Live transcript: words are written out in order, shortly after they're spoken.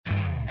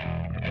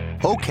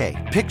Okay,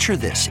 picture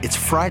this. It's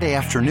Friday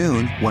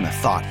afternoon when a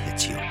thought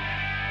hits you.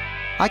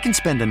 I can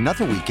spend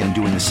another weekend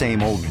doing the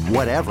same old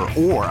whatever,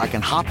 or I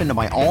can hop into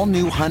my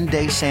all-new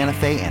Hyundai Santa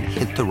Fe and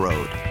hit the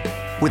road.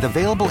 With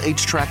available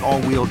H-Track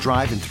all-wheel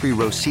drive and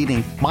 3-row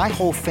seating, my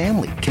whole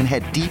family can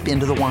head deep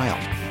into the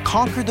wild.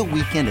 Conquer the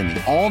weekend in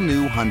the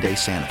all-new Hyundai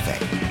Santa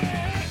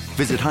Fe.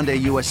 Visit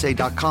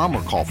HyundaiUSA.com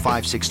or call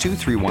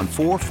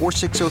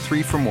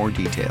 562-314-4603 for more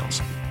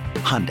details.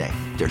 Hyundai,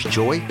 there's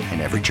joy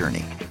in every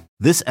journey.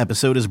 This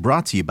episode is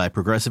brought to you by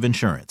Progressive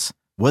Insurance.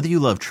 Whether you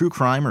love true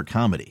crime or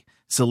comedy,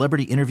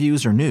 celebrity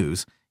interviews or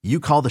news, you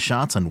call the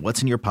shots on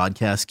what's in your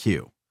podcast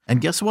queue. And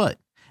guess what?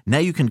 Now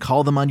you can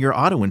call them on your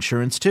auto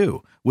insurance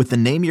too with the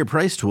Name Your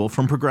Price tool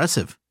from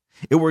Progressive.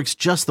 It works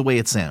just the way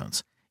it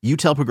sounds. You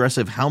tell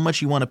Progressive how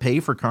much you want to pay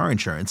for car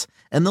insurance,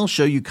 and they'll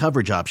show you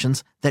coverage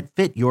options that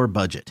fit your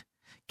budget.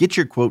 Get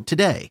your quote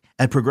today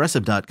at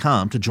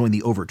Progressive.com to join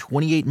the over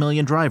 28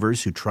 million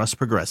drivers who trust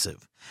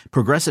Progressive.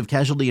 Progressive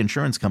Casualty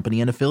Insurance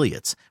Company and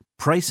Affiliates.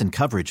 Price and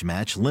coverage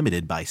match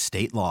limited by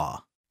state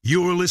law.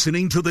 You're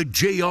listening to the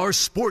JR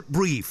Sport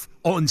Brief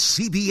on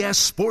CBS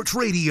Sports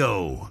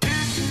Radio.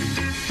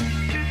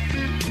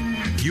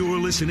 You're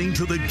listening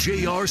to the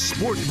JR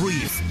Sport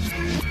Brief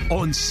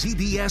on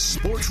CBS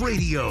Sports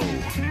Radio.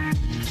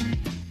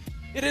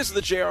 It is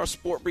the JR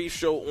Sport Brief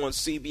show on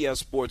CBS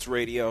Sports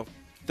Radio.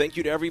 Thank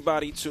you to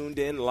everybody tuned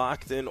in,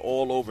 locked in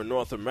all over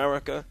North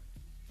America.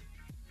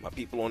 My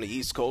people on the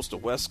East Coast, the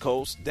West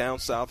Coast, down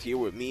south here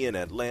with me in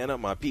Atlanta.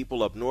 My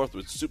people up north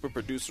with super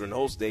producer and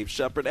host Dave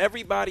Shepard.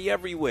 Everybody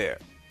everywhere.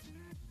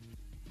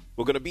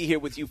 We're going to be here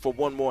with you for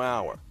one more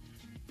hour.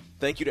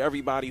 Thank you to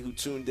everybody who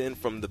tuned in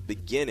from the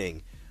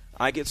beginning.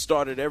 I get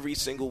started every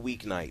single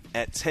weeknight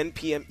at 10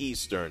 p.m.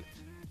 Eastern,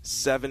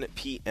 7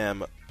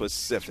 p.m.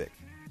 Pacific.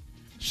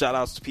 Shout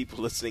outs to people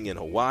listening in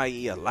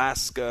Hawaii,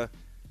 Alaska,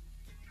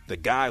 the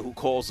guy who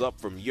calls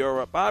up from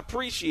Europe. I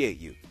appreciate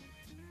you.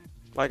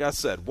 Like I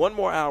said, one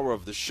more hour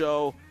of the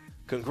show.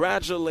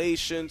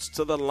 Congratulations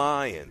to the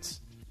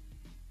Lions.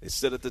 They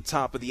sit at the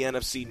top of the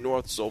NFC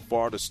North so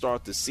far to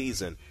start the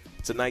season.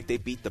 Tonight they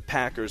beat the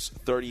Packers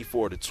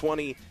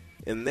 34-20.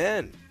 And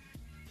then,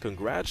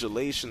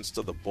 congratulations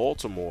to the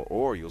Baltimore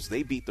Orioles.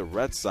 They beat the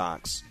Red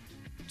Sox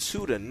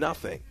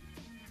 2-0.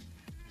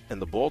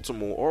 And the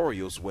Baltimore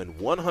Orioles win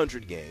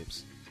 100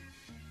 games.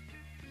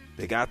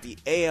 They got the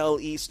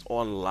AL East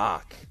on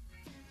lock.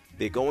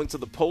 They're going to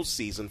the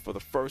postseason for the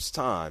first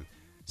time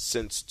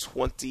since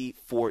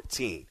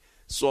 2014.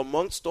 So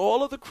amongst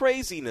all of the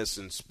craziness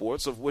in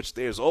sports, of which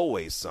there's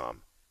always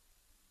some,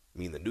 I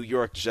mean, the New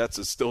York Jets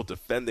are still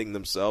defending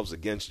themselves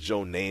against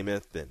Joe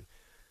Namath, and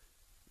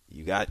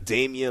you got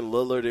Damian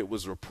Lillard. It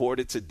was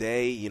reported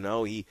today,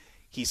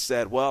 he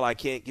said, well, I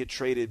can't get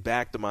traded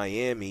back to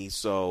Miami,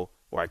 or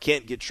I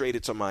can't get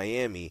traded to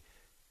Miami.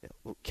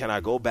 Can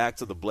I go back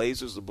to the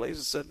Blazers? The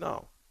Blazers said,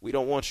 no, we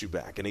don't want you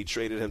back. And he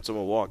traded him to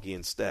Milwaukee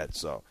instead.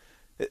 So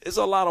there's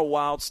a lot of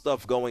wild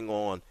stuff going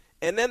on.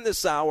 And then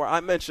this hour, I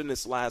mentioned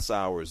this last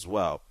hour as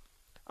well,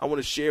 I want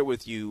to share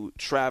with you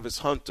Travis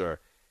Hunter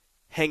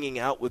hanging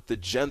out with the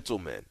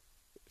gentleman,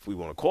 if we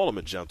want to call him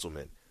a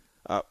gentleman,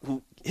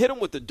 who hit him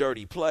with the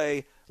dirty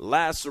play,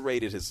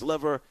 lacerated his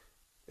liver.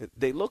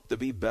 They look to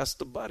be best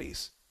of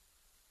buddies.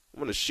 I'm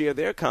going to share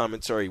their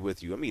commentary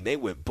with you. I mean, they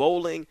went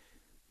bowling.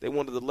 They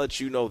wanted to let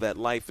you know that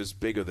life is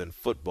bigger than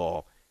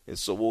football, and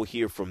so we'll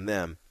hear from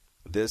them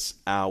this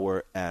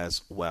hour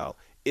as well.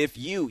 If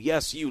you,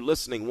 yes, you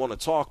listening, want to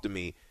talk to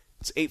me,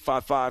 it's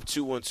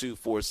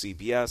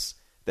 855-212-4CBS.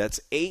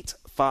 That's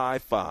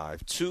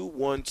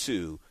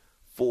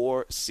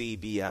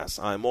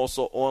 855-212-4CBS. I'm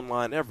also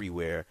online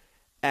everywhere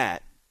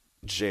at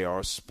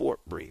JR Sport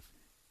Brief.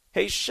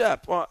 Hey,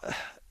 Shep,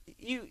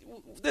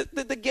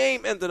 the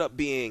game ended up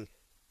being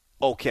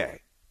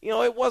okay.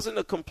 It wasn't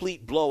a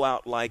complete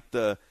blowout like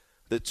the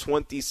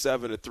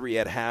 27-3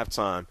 at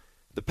halftime.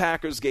 The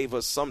Packers gave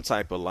us some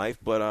type of life,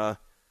 but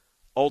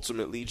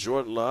ultimately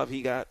Jordan Love,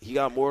 he got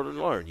more to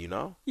learn,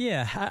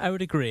 Yeah, I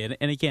would agree.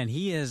 And again,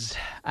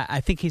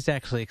 I think he's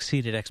actually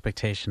exceeded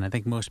expectation. I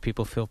think most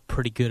people feel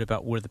pretty good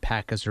about where the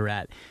Packers are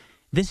at.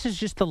 This is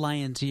just the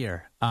Lions'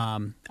 year.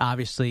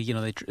 Obviously,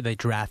 they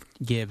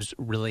draft Gibbs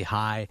really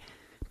high.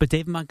 But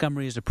David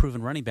Montgomery is a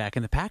proven running back,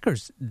 and the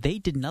Packers, they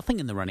did nothing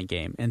in the running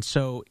game. And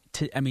so,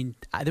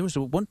 there was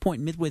one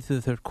point midway through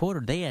the third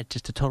quarter, they had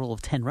just a total of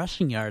 10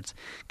 rushing yards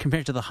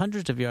compared to the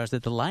hundreds of yards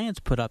that the Lions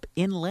put up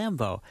in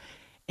Lambeau.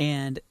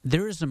 And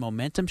there is a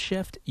momentum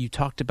shift. You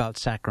talked about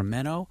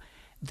Sacramento.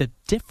 The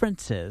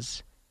difference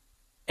is,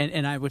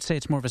 and I would say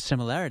it's more of a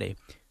similarity,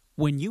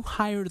 when you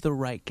hire the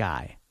right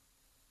guy,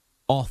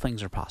 all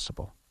things are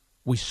possible.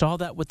 We saw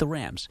that with the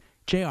Rams.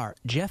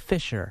 Jeff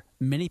Fisher,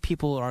 many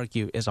people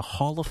argue, is a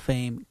Hall of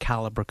Fame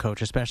caliber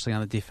coach, especially on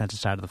the defensive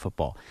side of the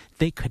football.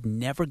 They could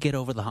never get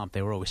over the hump.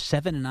 They were always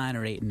 7-9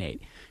 or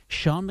 8-8.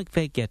 Sean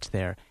McVay gets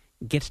there,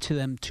 gets to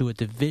them to a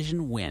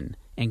division win,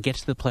 and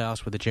gets to the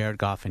playoffs with a Jared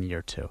Goff in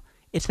year 2.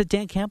 It's the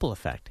Dan Campbell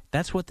effect.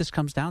 That's what this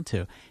comes down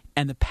to.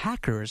 And the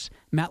Packers,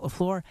 Matt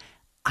LaFleur,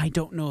 I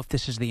don't know if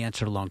this is the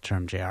answer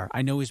long-term, JR.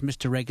 I know he's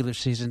missed a regular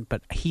season,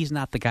 but he's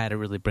not the guy to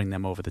really bring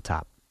them over the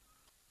top.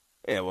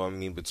 Yeah, well, I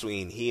mean,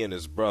 between he and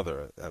his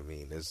brother, I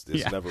mean, there's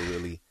never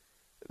really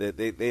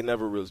they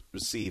never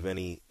receive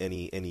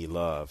any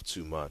love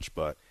too much.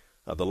 But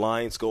the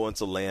Lions go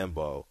into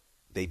Lambeau.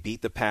 They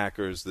beat the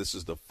Packers. This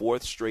is the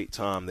fourth straight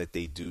time that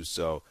they do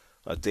so.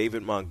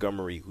 David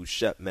Montgomery, who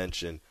Shep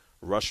mentioned,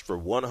 rushed for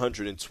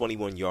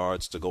 121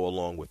 yards to go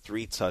along with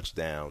 3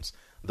 touchdowns.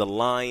 The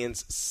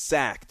Lions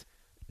sacked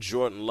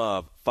Jordan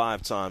Love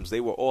 5 times.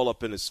 They were all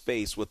up in his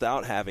face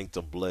without having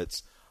to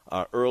blitz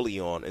early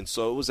on. And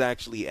so it was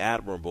actually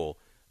admirable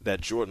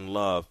that Jordan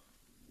Love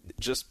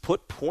just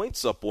put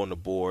points up on the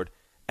board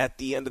at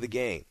the end of the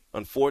game.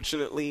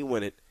 Unfortunately,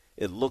 when it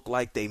looked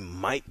like they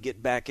might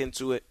get back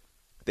into it,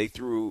 they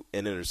threw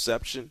an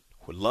interception.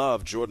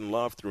 Jordan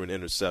Love threw an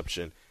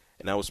interception,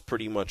 and that was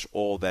pretty much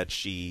all that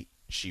she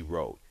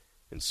wrote.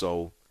 And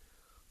so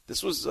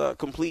this was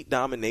complete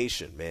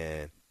domination,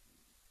 man.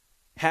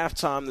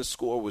 Halftime, the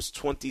score was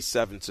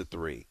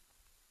 27-3.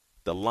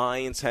 The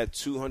Lions had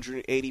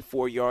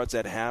 284 yards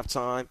at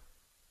halftime.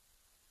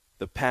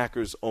 The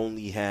Packers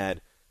only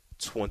had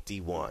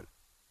 21.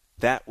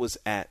 That was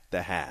at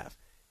the half.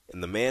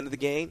 And the man of the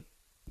game,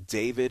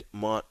 David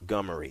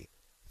Montgomery.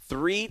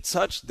 3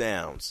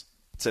 touchdowns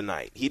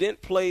tonight. He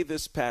didn't play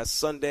this past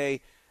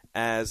Sunday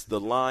as the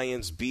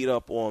Lions beat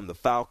up on the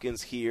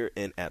Falcons here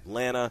in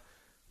Atlanta.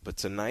 But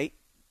tonight,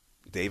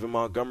 David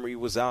Montgomery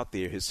was out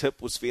there. His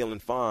hip was feeling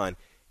fine.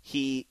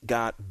 He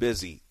got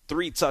busy.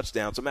 3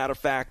 touchdowns. As a matter of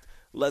fact,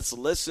 let's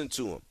listen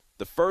to him.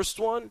 The first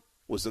one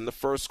was in the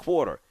first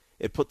quarter.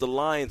 It put the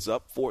Lions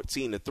up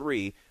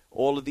 14-3.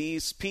 All of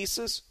these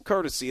pieces,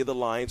 courtesy of the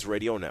Lions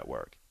Radio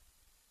Network.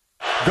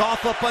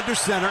 Goff up under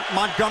center.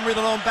 Montgomery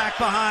the lone back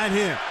behind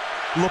him.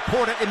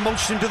 Laporta in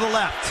motion to the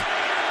left.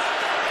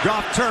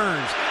 Goff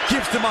turns,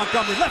 gives to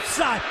Montgomery. Left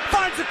side,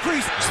 finds a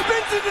crease,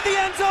 spins into the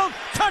end zone.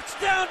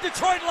 Touchdown,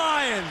 Detroit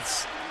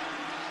Lions.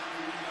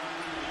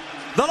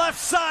 The left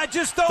side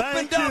just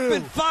opened up,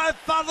 and 5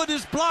 followed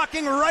his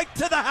blocking right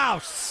to the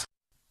house.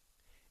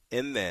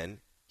 And then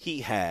he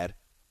had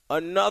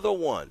another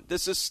one.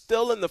 This is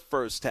still in the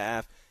first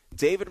half.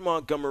 David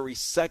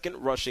Montgomery's second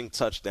rushing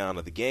touchdown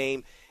of the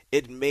game.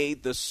 It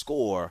made the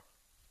score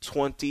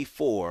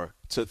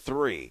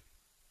 24-3.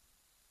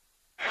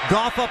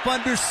 Goff up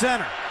under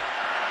center.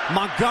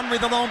 Montgomery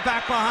the lone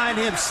back behind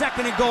him.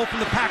 2nd and goal from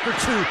the Packer 2.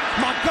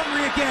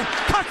 Montgomery again.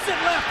 Cuts it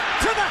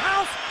left to the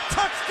house.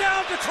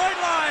 Touchdown, Detroit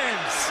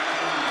Lions.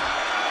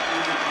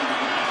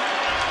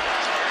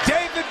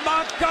 David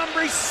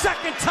Montgomery's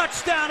 2nd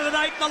touchdown of the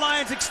night, and the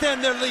Lions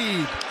extend their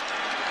lead.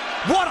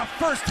 What a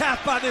first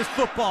half by this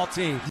football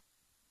team.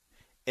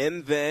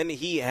 And then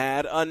he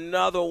had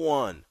another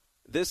one.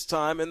 This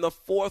time in the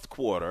fourth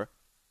quarter,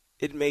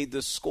 it made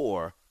the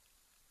score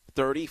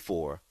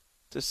 34-17.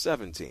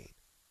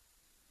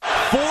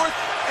 4th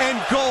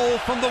and goal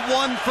from the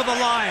 1 for the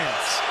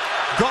Lions.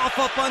 Goff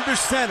up under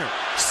center.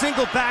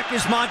 Single back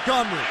is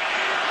Montgomery.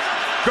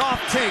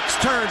 Goff takes,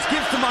 turns,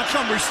 gives to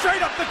Montgomery.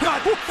 Straight up the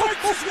gut.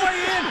 Fights his way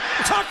in.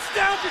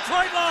 Touchdown,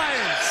 Detroit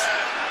Lions.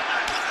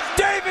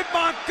 David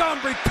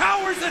Montgomery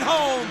powers it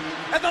home,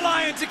 and the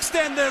Lions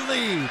extend their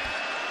lead.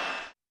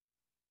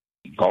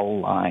 Go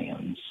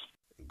Lions.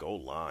 Go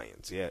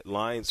Lions. Yeah,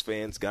 Lions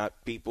fans got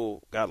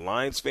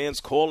Lions fans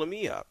calling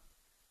me up.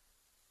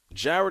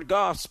 Jared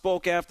Goff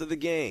spoke after the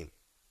game.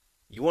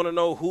 You want to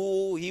know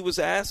who he was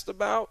asked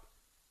about?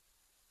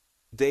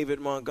 David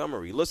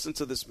Montgomery. Listen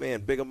to this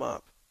man. Big him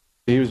up.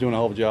 He was doing a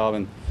hell of a job,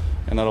 and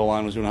that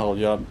O-line was doing a hell of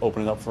a job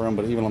opening up for him.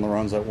 But even on the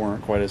runs that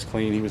weren't quite as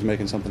clean, he was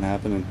making something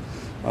happen,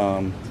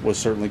 and was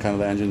certainly kind of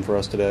the engine for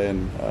us today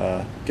and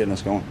getting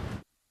us going.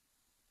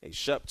 Hey,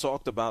 Shep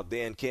talked about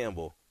Dan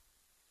Campbell.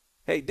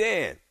 Hey,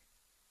 Dan,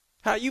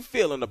 how you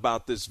feeling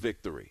about this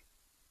victory?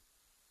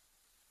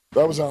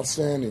 That was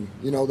outstanding.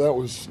 That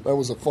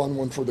was a fun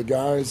one for the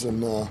guys,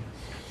 and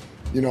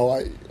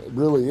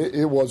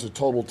it was a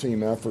total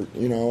team effort.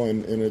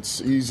 And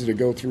it's easy to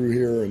go through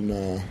here,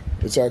 and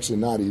it's actually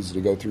not easy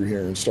to go through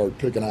here and start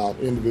picking out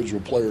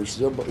individual players.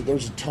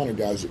 There's a ton of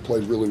guys that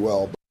played really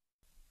well.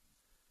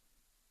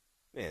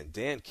 Man,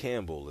 Dan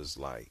Campbell is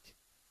like,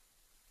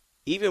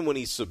 even when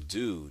he's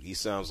subdued, he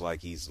sounds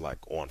like he's like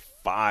on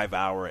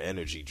 5-hour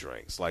energy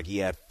drinks. Like he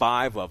had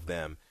 5 of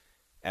them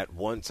at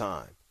one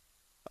time.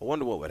 I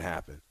wonder what would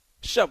happen.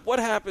 Shep, what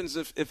happens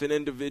if an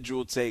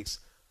individual takes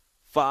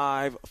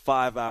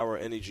 5-hour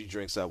energy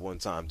drinks at one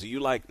time? Do you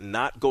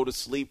not go to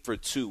sleep for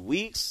 2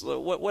 weeks?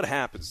 What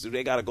happens? Do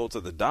they got to go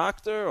to the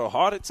doctor or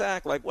heart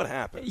attack? What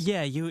happens?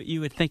 Yeah,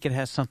 you would think it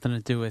has something to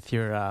do with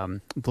your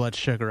blood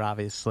sugar,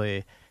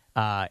 obviously,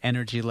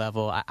 energy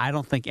level. I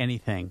don't think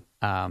anything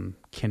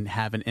can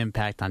have an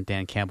impact on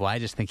Dan Campbell. I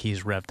just think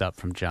he's revved up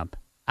from jump.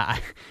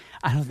 I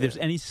don't think there's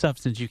any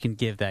substance you can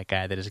give that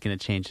guy that is going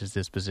to change his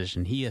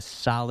disposition. He is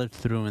solid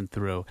through and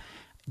through.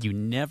 You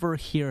never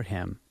hear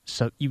him.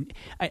 So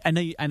I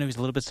know he's a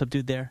little bit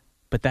subdued there,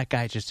 but that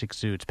guy just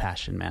exudes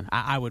passion, man.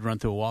 I would run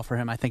through a wall for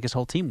him. I think his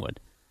whole team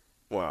would.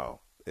 Wow.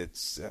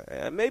 It's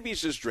maybe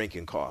he's just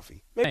drinking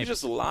coffee. Maybe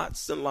just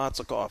lots and lots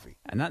of coffee.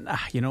 And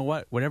you know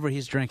what? Whatever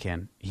he's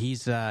drinking,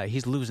 he's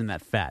losing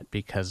that fat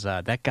because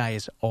that guy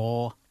is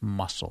all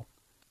muscle.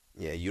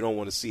 Yeah, you don't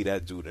want to see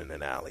that dude in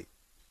an alley.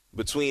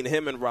 Between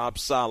him and Rob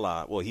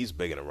Saleh, well, he's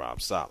bigger than Rob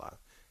Saleh.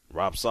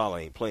 Rob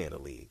Saleh ain't playing the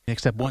league.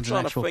 Except one's an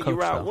actual coach. I'm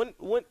trying to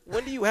figure out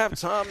when do you have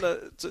time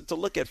to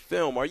look at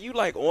film? Are you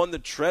like on the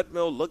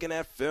treadmill looking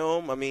at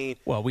film? I mean,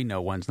 well, we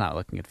know one's not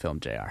looking at film,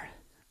 JR.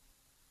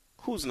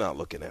 Who's not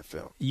looking at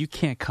film? You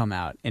can't come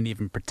out and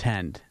even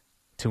pretend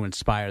to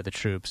inspire the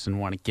troops and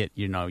want to get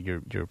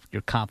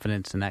your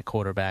confidence in that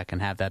quarterback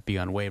and have that be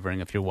unwavering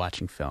if you're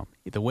watching film.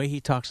 The way he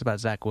talks about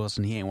Zach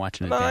Wilson, he ain't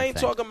watching a damn thing. I ain't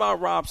talking about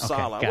Rob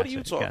Saleh. Okay, what are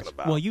you talking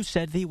about? Well, you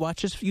said he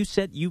watches. You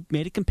said you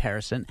made a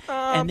comparison.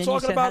 I'm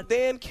talking about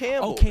Dan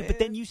Campbell. Okay, man. but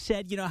then you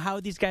said how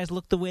these guys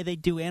look the way they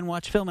do and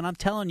watch film, and I'm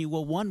telling you,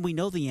 well, one, we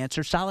know the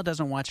answer. Saleh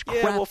doesn't watch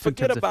crap. Yeah, well,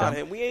 forget about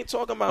him. We ain't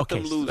talking about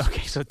them losers.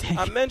 Okay, so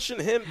I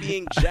mentioned him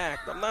being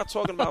jacked. I'm not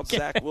talking about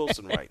Zach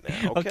Wilson right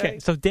now. Okay,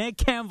 so Dan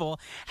Campbell,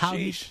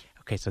 Sheesh.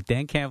 Okay, so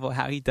Dan Campbell,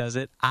 how he does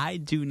it, I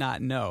do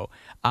not know.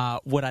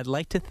 What I'd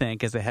like to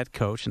think as a head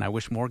coach, and I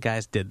wish more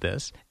guys did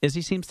this, is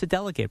he seems to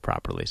delegate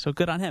properly. So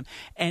good on him.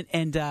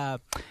 And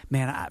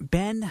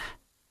Ben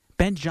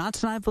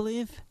Johnson, I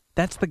believe,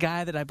 that's the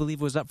guy that I believe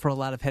was up for a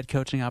lot of head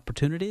coaching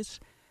opportunities.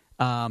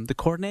 The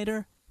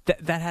coordinator,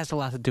 that has a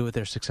lot to do with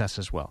their success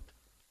as well.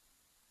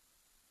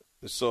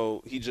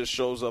 So he just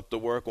shows up to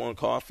work on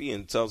coffee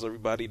and tells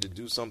everybody to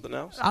do something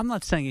else? I'm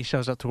not saying he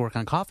shows up to work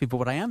on coffee, but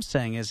what I am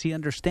saying is he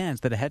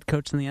understands that a head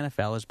coach in the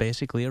NFL is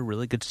basically a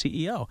really good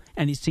CEO.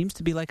 And he seems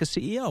to be like a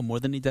CEO more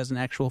than he does an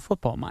actual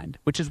football mind,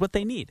 which is what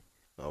they need.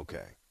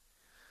 Okay.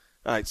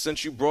 All right,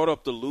 since you brought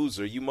up the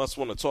loser, you must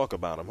want to talk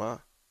about him, huh?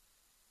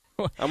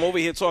 I'm over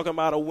here talking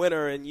about a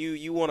winner, and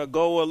you want to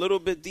go a little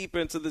bit deeper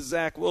into the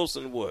Zach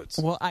Wilson woods.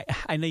 Well,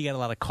 I know you got a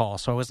lot of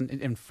calls, so I wasn't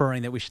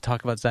inferring that we should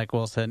talk about Zach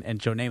Wilson and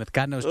Joe Namath.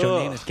 God knows Joe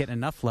Namath's getting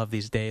enough love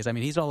these days. I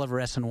mean, he's all over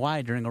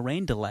SNY during a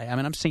rain delay. I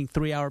mean, I'm seeing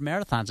 3-hour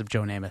marathons of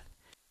Joe Namath.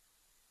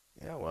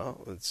 Yeah,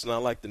 well, it's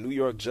not like the New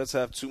York Jets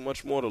have too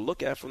much more to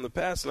look at from the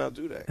past now,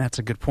 do they? That's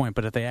a good point,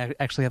 but if they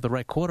actually have the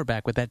right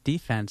quarterback with that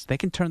defense, they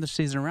can turn the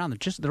season around.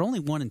 They're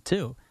only 1-2.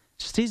 The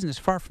season is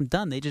far from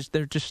done.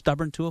 They're just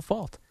stubborn to a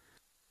fault.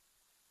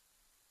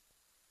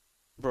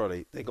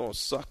 Bro, they going to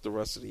suck the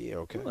rest of the year,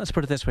 okay? Well, let's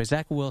put it this way.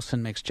 Zach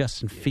Wilson makes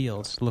Justin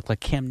Fields look like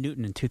Cam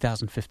Newton in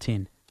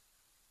 2015.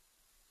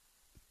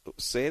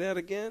 Say that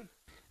again?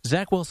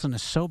 Zach Wilson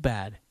is so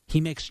bad, he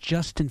makes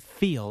Justin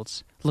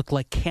Fields look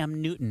like Cam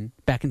Newton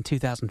back in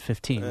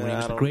 2015 when he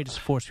was the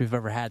greatest force we've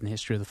ever had in the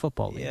history of the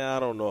football league. Yeah,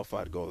 I don't know if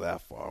I'd go that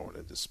far on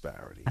a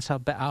disparity. That's how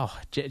bad. Oh,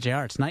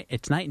 JR, it's night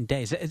and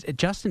day.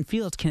 Justin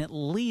Fields can at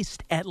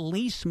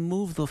least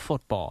move the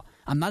football.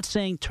 I'm not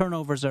saying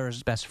turnovers are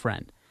his best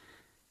friend.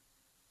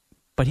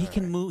 But he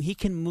can move. He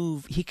can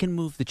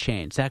move the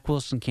chain. Zach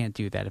Wilson can't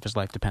do that if his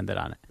life depended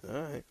on it.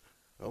 All right.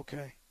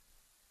 Okay.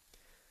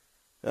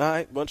 All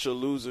right. Bunch of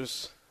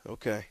losers.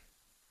 Okay.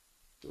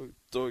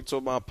 Talk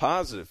about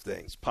positive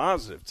things.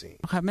 Positive team.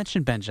 Okay, I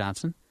mentioned Ben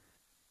Johnson.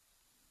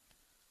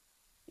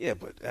 Yeah,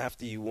 but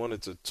after you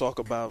wanted to talk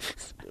about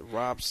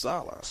Rob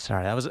Saleh.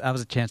 Sorry, that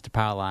was a chance to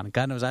pile on.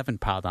 God knows I've been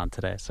piled on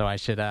today, so I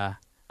should.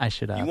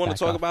 You want to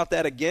talk about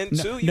that again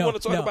too? You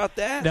want to talk about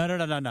that?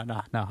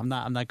 No. I'm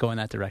not going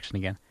that direction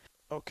again.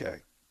 Okay.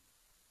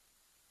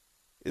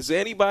 Is there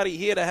anybody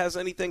here that has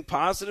anything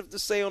positive to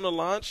say on the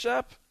line,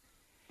 Shep?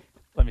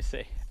 Let me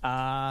see.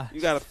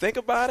 You got to think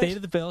about State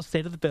of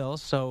the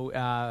Bills.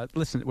 So,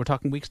 listen, we're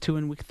talking weeks 2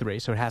 and week 3,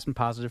 so it has been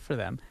positive for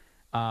them.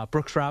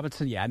 Brooks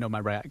Robinson, I know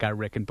my guy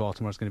Rick in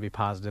Baltimore is going to be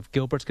positive.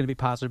 Gilbert's going to be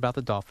positive about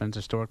the Dolphins.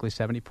 Historically,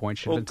 70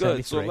 points. Should have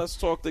been 73. So let's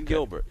talk to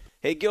Gilbert.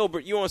 Hey,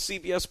 Gilbert, you on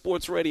CBS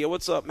Sports Radio.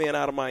 What's up, man,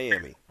 out of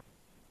Miami?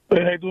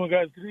 Hey, how you doing,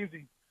 guys? Good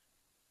evening.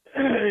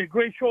 Hey,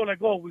 great show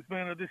like always,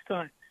 man, at this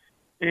time.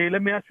 Hey,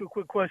 let me ask you a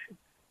quick question.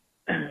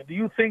 Do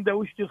you think that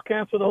we should just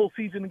cancel the whole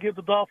season and give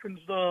the Dolphins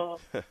the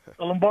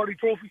Lombardi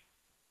Trophy?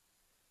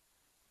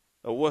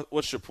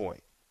 What's your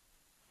point?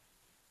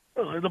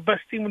 They're the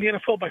best team in the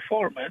NFL by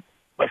far, man.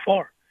 By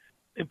far.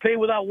 They play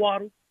without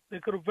Waddle. They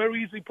could have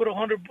very easily put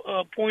 100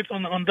 points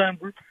on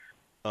Denver.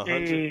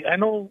 I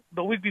know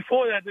the week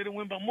before that they didn't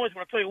win by much, but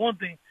I'll tell you one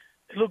thing.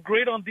 They look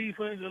great on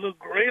defense. They look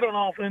great on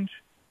offense.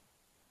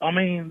 I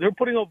mean, they're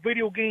putting up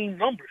video game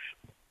numbers.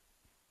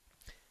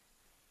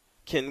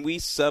 Can we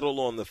settle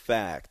on the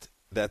fact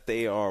that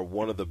they are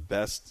one of the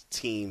best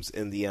teams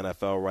in the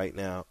NFL right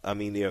now? I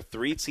mean, there are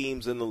 3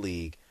 teams in the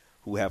league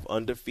who have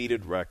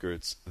undefeated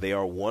records. They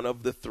are one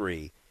of the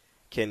 3.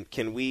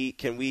 Can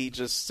we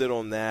just sit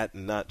on that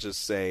and not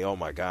just say, oh,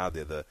 my God,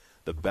 they're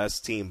the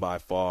best team by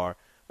far?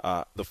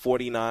 The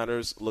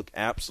 49ers look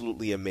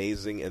absolutely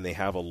amazing, and they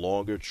have a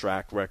longer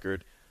track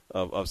record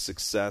of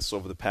success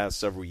over the past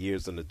several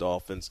years than the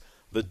Dolphins.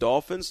 The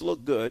Dolphins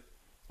look good,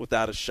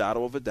 without a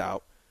shadow of a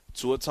doubt.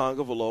 Tua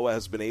Tagovailoa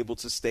has been able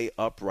to stay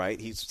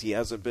upright. He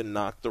hasn't been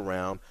knocked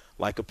around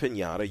like a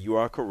piñata. You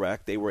are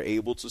correct. They were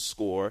able to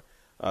score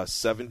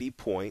 70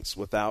 points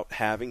without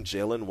having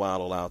Jalen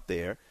Waddle out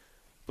there.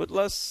 But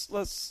let's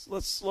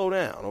slow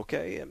down,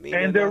 okay? I mean,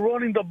 and they're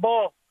running the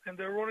ball. And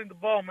they're running the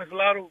ball. There's a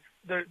lot of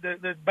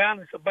the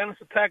balance, a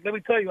balanced attack. Let me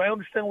tell you, I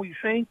understand what you're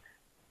saying,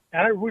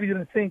 and I really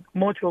didn't think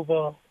much of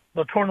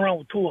the turnaround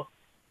with Tua.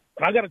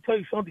 But I got to tell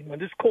you something, man.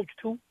 This coach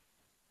too,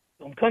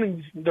 I'm telling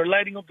you, they're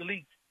lighting up the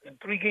league. And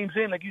 3 games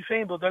in, like you're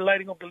saying, though, they're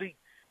lighting up the league.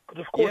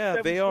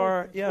 Yeah, they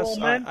are. Yes,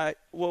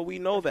 well, we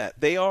know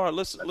that they are.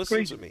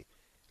 Listen to me.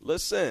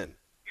 Listen.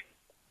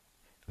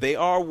 They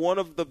are one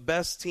of the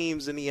best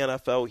teams in the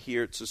NFL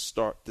here to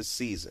start the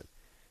season.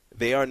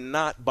 They are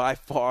not by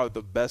far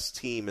the best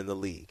team in the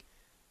league.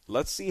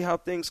 Let's see how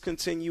things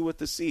continue with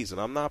the season.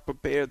 I'm not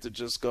prepared to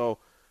just go,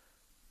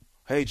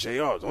 hey,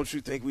 JR, don't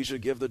you think we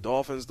should give the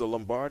Dolphins the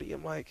Lombardi?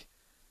 I'm like,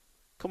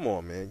 come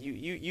on, man.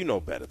 You know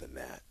better than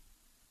that.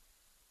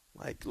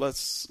 Like,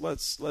 let's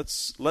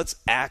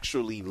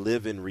actually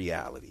live in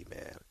reality,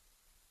 man.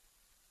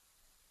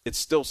 It's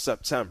still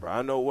September.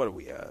 I know, what are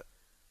we at?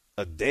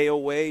 A day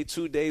away,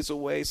 2 days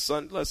away.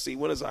 Let's see,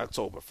 when is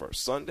October 1st?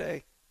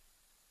 Sunday?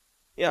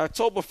 Yeah,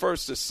 October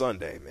 1st is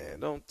Sunday,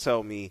 man. Don't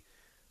tell me.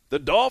 The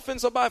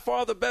Dolphins are by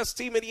far the best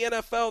team in the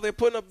NFL. They're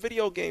putting up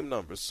video game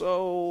numbers.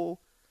 So,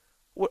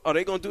 what, are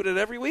they going to do that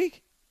every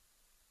week?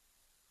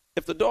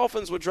 If the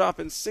Dolphins were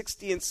dropping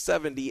 60 and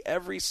 70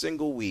 every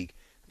single week,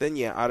 then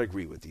yeah, I'd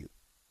agree with you.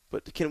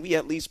 But can we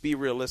at least be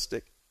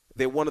realistic?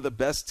 They're one of the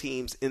best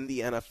teams in the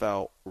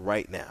NFL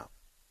right now.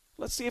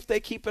 Let's see if they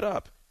keep it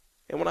up.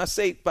 And when I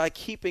say by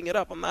keeping it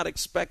up, I'm not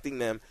expecting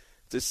them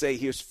to say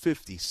here's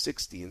 50,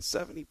 60, and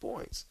 70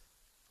 points.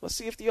 Let's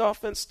see if the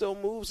offense still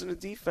moves and the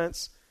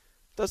defense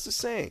does the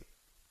same.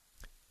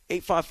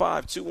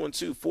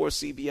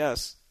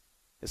 855-212-4CBS.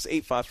 It's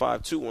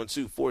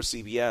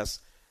 855-212-4CBS.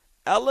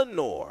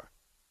 Eleanor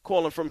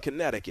calling from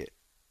Connecticut.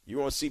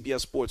 You're on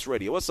CBS Sports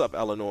Radio. What's up,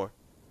 Eleanor?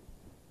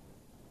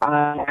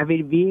 Happy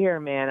to be here,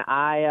 man.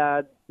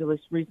 I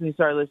recently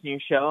started listening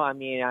to your show. I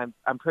mean, I'm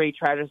pretty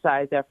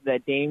traumatized after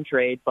that Dame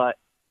trade, but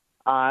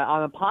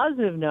on a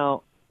positive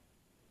note,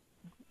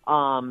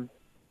 as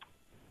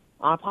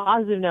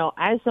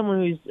someone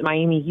who's a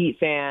Miami Heat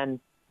fan,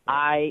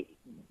 I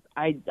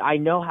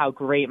know how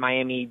great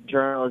Miami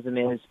journalism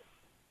is,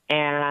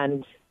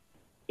 and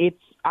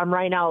I'm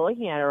right now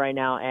looking at it right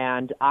now,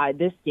 and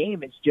this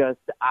game is just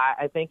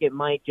I think it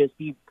might just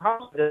be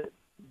probably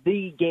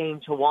the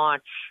game to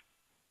watch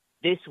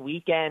this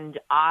weekend.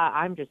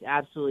 I'm just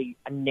absolutely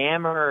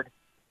enamored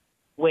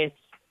with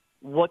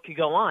what could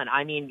go on.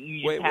 I mean,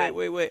 you just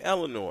wait,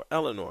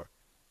 Eleanor,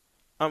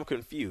 I'm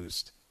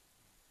confused.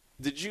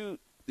 Did you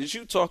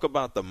talk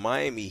about the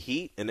Miami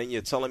Heat, and then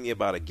you're telling me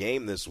about a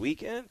game this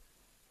weekend?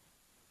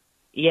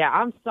 Yeah,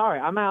 I'm sorry.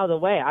 I'm out of the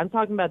way. I'm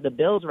talking about the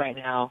Bills right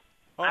now.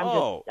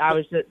 But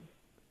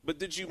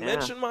did you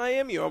mention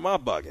Miami, or am I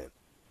bugging?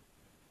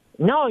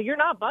 No, you're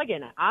not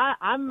bugging. I'm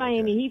a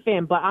Miami Heat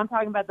fan, but I'm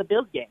talking about the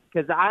Bills game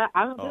because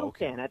I'm a Bills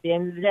fan at the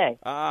end of the day.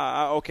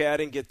 Okay. I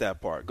didn't get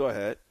that part. Go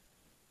ahead.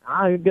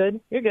 You're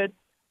good. You're good.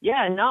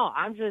 Yeah, no,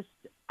 I was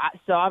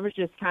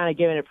just kind of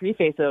giving a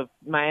preface of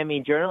Miami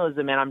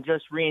journalism, and I'm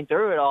just reading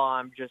through it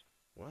all.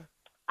 What?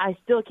 I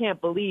still can't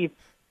believe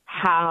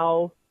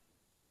how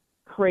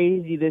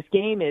crazy this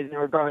game is in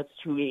regards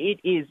to it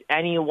is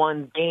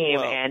anyone's game,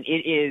 and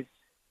it is.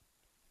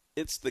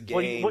 It's the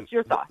game. What's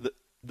your thought?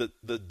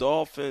 The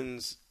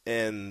Dolphins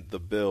and the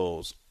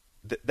Bills,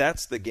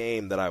 that's the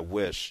game that I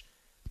wish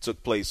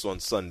took place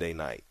on Sunday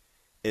night.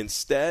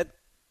 Instead,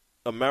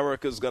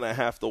 America's going to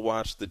have to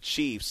watch the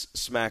Chiefs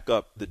smack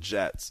up the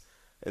Jets.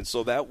 And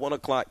so that 1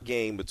 o'clock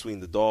game between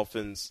the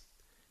Dolphins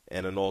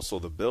and then also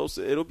the Bills,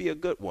 it'll be a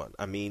good one.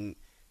 I mean,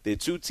 they're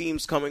two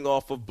teams coming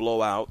off of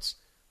blowouts.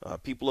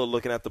 People are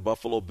looking at the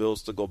Buffalo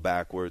Bills to go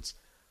backwards.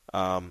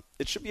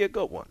 It should be a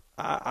good one.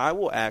 I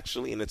will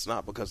actually, and it's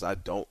not because I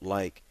don't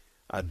like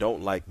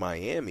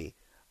Miami.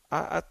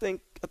 I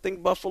think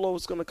Buffalo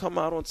is going to come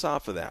out on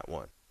top of that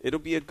one. It'll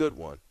be a good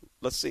one.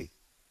 Let's see.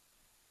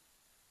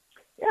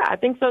 Yeah, I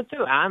think so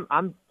too.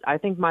 I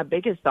think my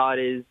biggest thought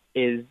is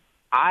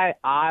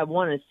I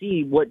want to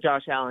see what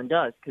Josh Allen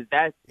does because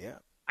I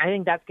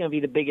think that's going to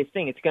be the biggest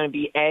thing. It's going to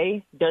be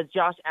A, does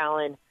Josh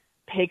Allen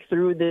pick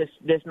through this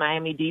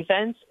Miami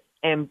defense,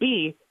 and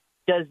B,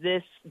 does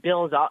this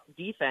Bills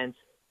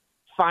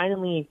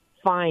finally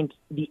find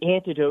the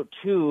antidote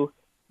to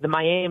the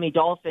Miami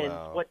Dolphins,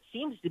 what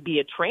seems to be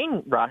a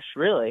train rush,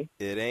 really.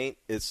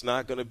 It's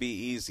not going to be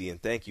easy,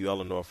 and thank you,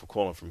 Eleanor, for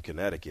calling from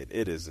Connecticut.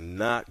 It is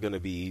not going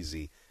to be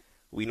easy.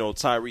 We know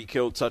Tyreek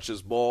Hill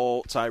touches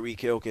ball. Tyreek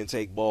Hill can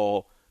take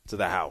ball to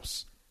the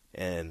house.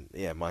 And,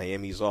 yeah,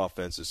 Miami's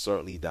offense is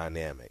certainly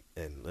dynamic.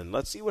 And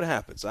let's see what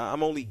happens.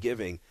 I'm only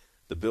giving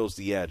the Bills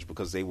the edge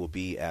because they will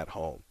be at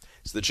home.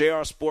 It's the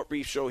JR Sport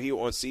Brief Show here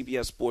on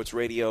CBS Sports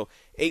Radio,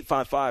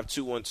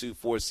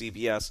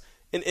 855-212-4CBS.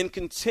 And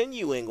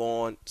continuing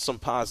on some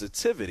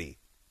positivity,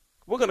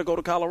 we're going to go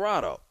to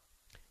Colorado,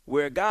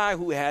 where a guy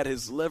who had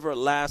his liver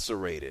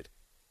lacerated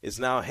is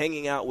now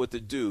hanging out with the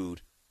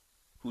dude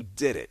who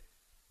did it.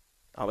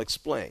 I'll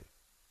explain.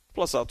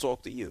 Plus, I'll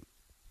talk to you.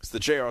 It's the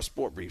JR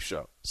Sport Brief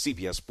Show,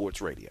 CBS Sports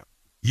Radio.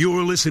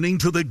 You're listening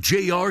to the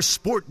JR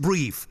Sport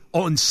Brief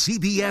on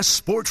CBS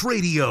Sports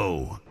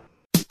Radio.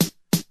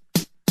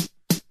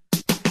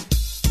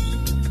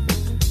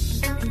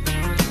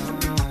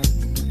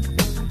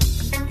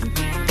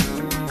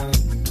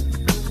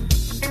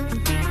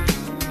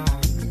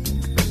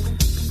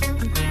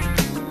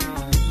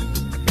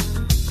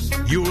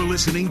 You're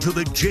listening to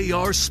the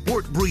JR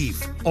Sport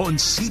Brief on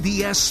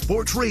CBS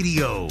Sports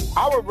Radio.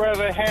 I would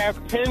rather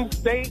have Penn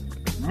State,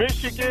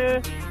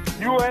 Michigan,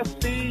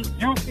 USC,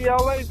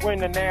 UCLA win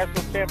the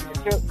national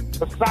championship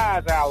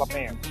besides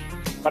Alabama.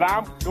 But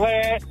I'm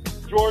glad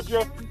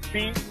Georgia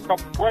beat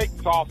the brakes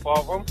off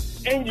of them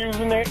and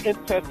using their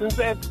intestines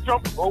as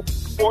jump rope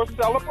for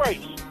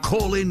celebration.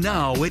 Call in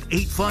now at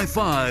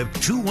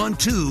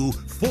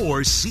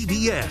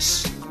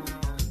 855-212-4CBS.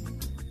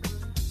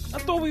 I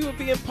thought we were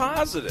being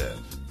positive.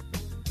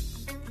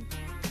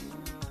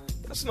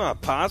 That's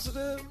not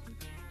positive.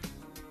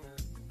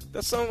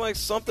 That sounds like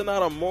something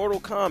out of Mortal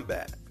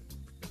Kombat.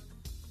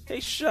 Hey,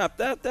 Shep,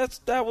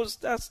 that's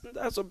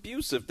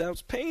abusive. That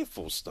was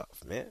painful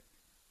stuff, man.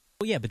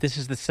 Well, yeah, but this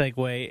is the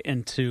segue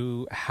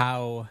into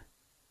how,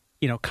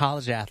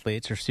 college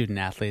athletes or student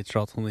athletes are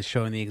ultimately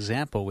showing the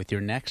example with your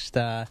next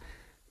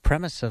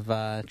premise of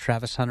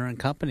Travis Hunter and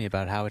company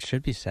about how it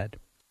should be said.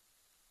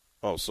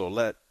 Oh, so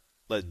let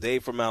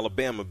Dave from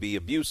Alabama be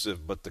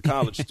abusive, but the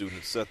college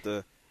students set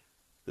the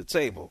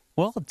table.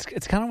 Well,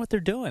 it's kind of what they're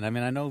doing. I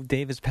mean, I know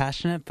Dave is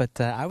passionate, but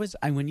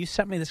when you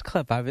sent me this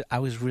clip, I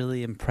was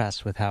really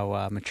impressed with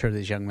how mature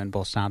these young men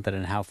both sounded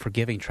and how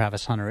forgiving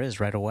Travis Hunter is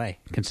right away,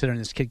 considering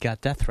this kid got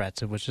death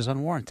threats, which is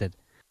unwarranted.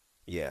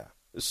 Yeah.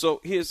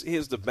 So here's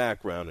the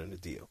background and the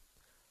deal.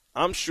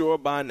 I'm sure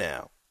by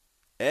now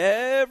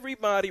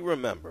everybody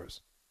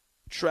remembers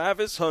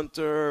Travis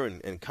Hunter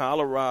in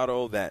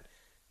Colorado, that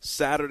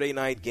Saturday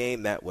night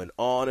game that went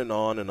on and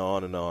on and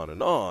on and on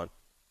and on.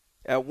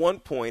 At one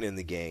point in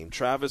the game,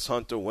 Travis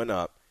Hunter went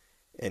up,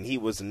 and he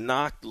was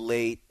knocked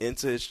late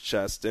into his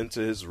chest, into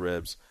his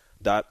ribs,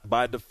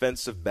 by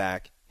defensive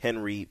back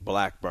Henry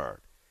Blackburn.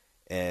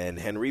 And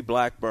Henry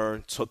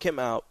Blackburn took him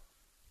out.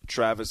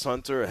 Travis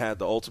Hunter had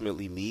to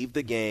ultimately leave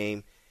the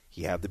game.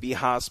 He had to be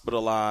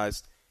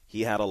hospitalized.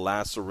 He had a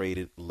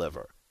lacerated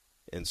liver.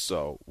 And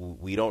so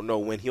we don't know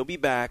when he'll be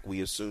back.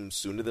 We assume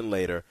sooner than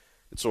later.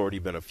 It's already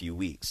been a few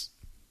weeks.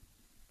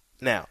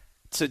 Now,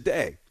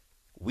 today,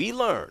 we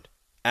learned,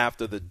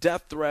 after the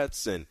death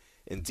threats and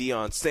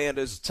Deion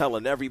Sanders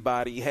telling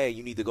everybody, hey,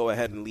 you need to go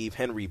ahead and leave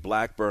Henry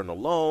Blackburn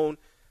alone,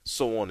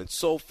 so on and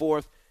so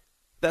forth,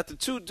 that the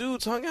two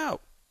dudes hung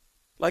out.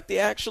 Like, they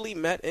actually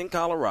met in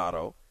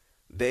Colorado.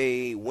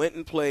 They went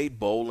and played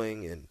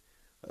bowling, and,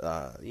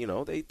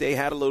 they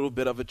had a little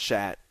bit of a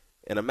chat.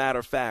 And a matter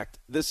of fact,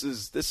 this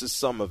is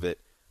some of it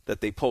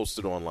that they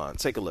posted online.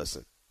 Take a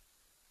listen.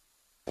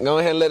 Go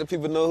ahead and let the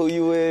people know who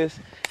you is.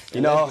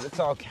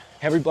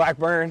 Henry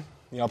Blackburn.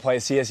 Play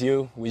at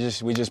CSU. We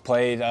just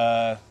played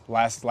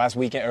last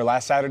weekend or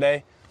last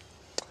Saturday.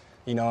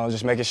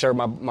 Just making sure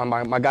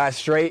my guy's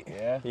straight.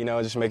 Yeah.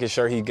 Just making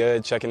sure he's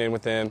good, checking in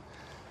with him.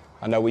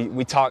 I know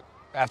we talked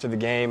after the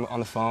game on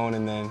the phone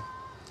and then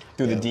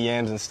through the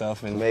DMs and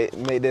stuff. And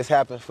made this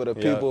happen for the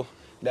people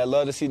that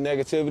love to see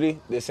negativity.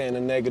 This ain't a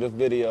negative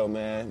video,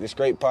 man. It's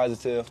straight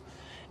positive,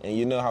 and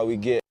you know how we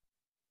get.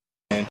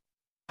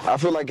 I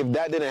feel like if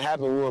that didn't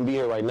happen, we wouldn't be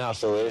here right now.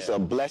 So it's a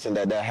blessing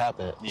that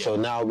happened. Yeah. So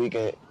now we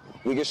can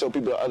show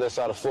people the other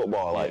side of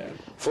football. Like,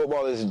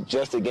 football is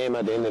just a game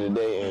at the end of the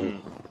day,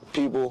 and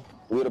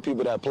we're the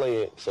people that play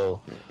it. So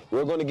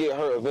we're going to get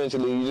hurt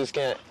eventually. You just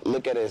can't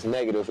look at it as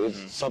negative.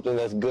 It's something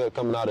that's good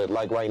coming out of it,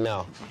 like right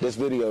now. This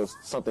video is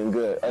something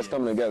good. Us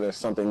coming together is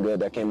something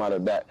good that came out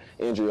of that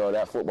injury or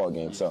that football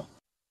game. So.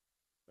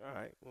 All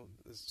right. Well,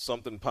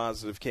 something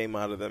positive came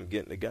out of them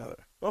getting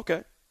together.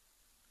 Okay.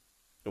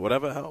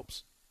 Whatever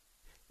helps.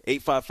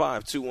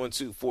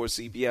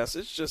 855-212-4CBS.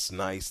 It's just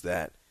nice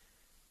that,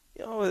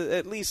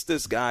 at least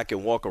this guy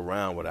can walk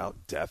around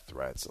without death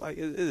threats. Like,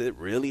 is it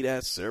really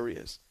that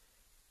serious?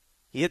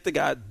 He hit the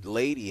guy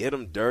late, he hit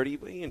him dirty,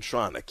 but he ain't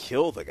trying to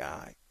kill the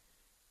guy.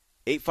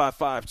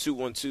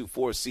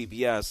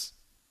 855-212-4CBS.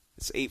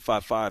 It's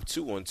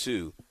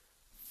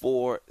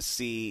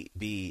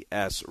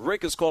 855-212-4CBS.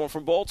 Rick is calling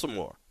from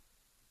Baltimore.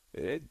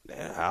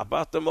 How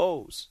about the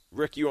Mo's?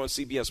 Rick, you're on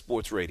CBS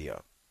Sports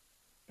Radio.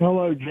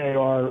 Hello,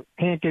 JR.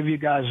 Can't give you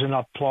guys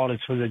enough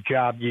plaudits for the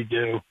job you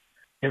do.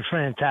 You're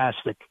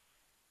fantastic.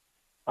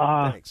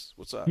 Thanks.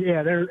 What's up?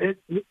 Yeah,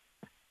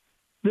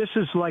 this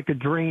is like a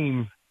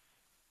dream.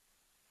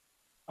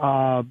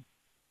 I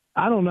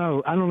don't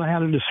know how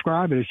to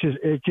describe it.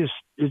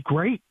 It's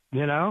great,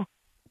 And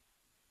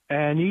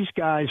these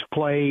guys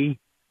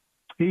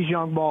these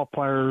young ball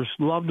players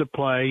love to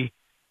play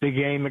the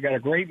game. They got a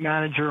great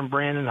manager in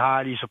Brandon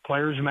Hyde. He's a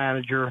player's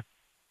manager.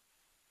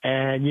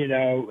 And,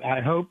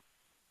 I hope,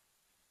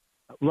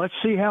 let's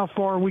see how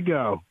far we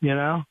go,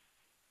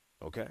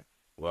 Okay.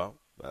 Well,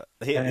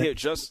 here,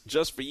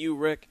 just for you,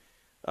 Rick,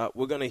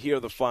 we're going to hear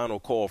the final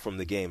call from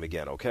the game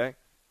again, okay?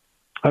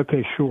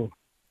 Okay, sure.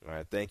 All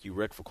right, thank you,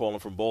 Rick, for calling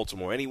from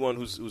Baltimore. Anyone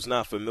who's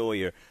not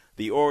familiar,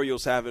 the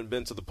Orioles haven't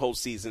been to the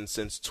postseason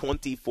since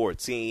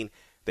 2014.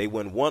 They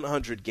win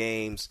 100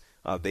 games.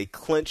 They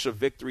clinch a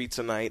victory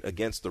tonight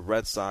against the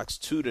Red Sox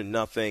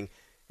 2-0,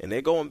 and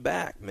they're going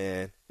back,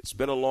 man. It's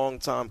been a long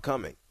time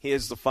coming.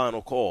 Here's the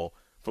final call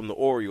from the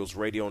Orioles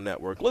radio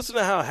network. Listen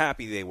to how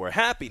happy they were.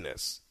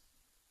 Happiness.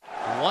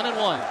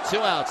 1-1,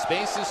 2 outs.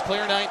 Bases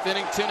clear, ninth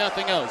inning, 2-0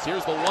 O's.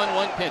 Here's the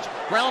 1-1 pitch.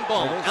 Ground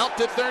ball out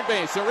to third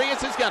base.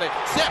 Arias has got it.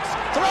 Steps,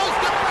 throws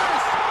to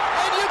first,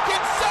 and you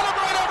can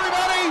celebrate,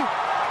 everybody.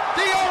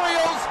 The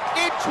Orioles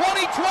in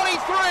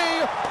 2023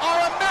 are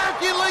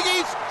American League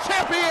East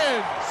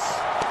champions.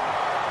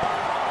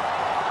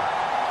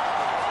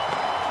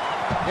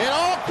 It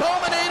all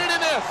culminated in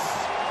this.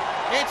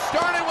 It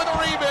started with a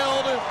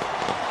rebuild,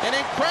 an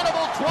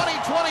incredible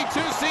 2022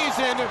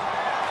 season.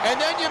 And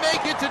then you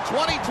make it to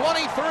 2023,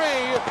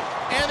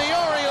 and the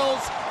Orioles,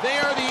 they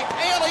are the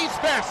AL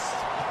East best.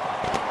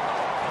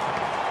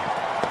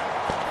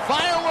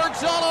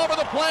 Fireworks all over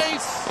the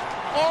place.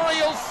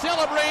 Orioles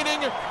celebrating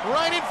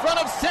right in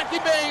front of second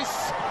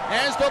base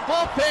as the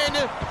bullpen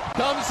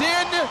comes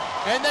in,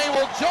 and they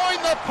will join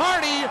the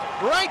party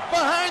right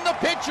behind the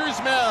pitcher's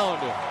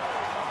mound.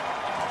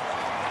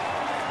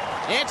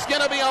 It's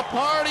going to be a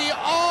party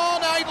all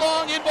night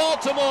long in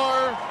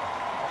Baltimore.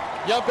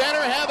 You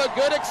better have a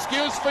good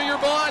excuse for your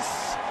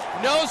boss.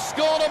 No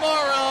school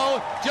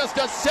tomorrow. Just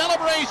a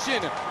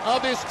celebration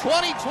of this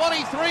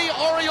 2023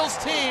 Orioles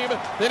team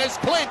that has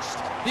clinched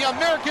the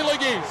American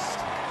League East.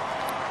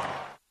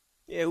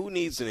 Yeah, who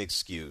needs an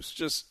excuse?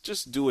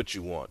 Just do what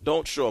you want.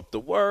 Don't show up to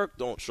work.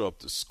 Don't show up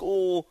to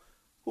school.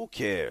 Who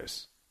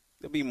cares?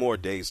 There'll be more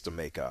days to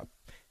make up.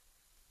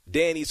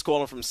 Danny's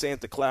calling from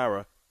Santa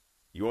Clara.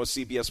 You're on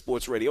CBS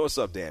Sports Radio. What's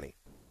up, Danny?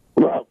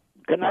 Well,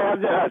 can I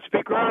have the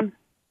speaker on?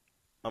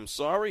 I'm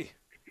sorry?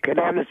 Can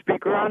I have the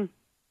speaker on?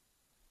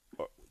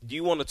 Do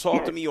you want to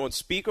talk to me on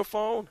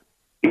speakerphone?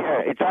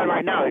 Yeah, it's on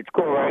right now. It's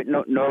cool, right?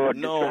 No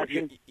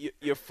distraction?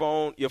 Your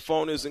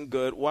phone isn't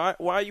good.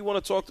 Why you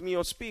want to talk to me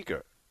on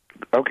speaker?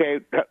 Okay,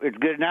 it's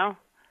good now?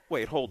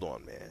 Wait, hold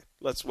on, man.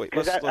 Let's wait.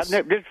 This is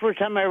the first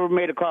time I ever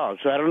made a call,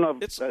 so I don't know.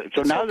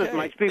 So now that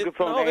my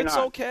speakerphone ain't on. It's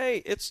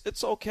okay.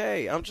 It's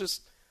okay. I'm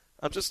just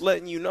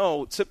letting you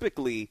know.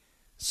 Typically,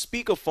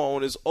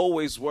 speakerphone is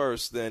always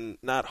worse than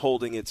not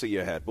holding it to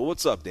your head. But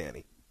what's up,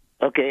 Danny?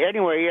 Okay.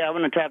 Anyway, I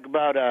want to talk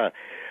about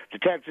the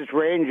Texas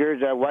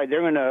Rangers. Why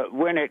they're going to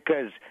win it?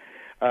 Because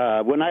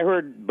when I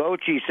heard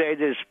Bochy say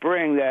this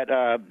spring that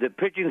the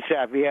pitching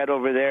staff he had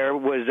over there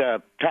was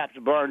tops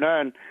bar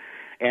none,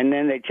 and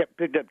then they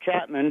picked up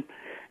Chapman.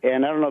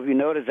 And I don't know if you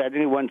noticed, I think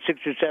he won 6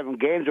 or 7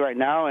 games right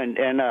now, and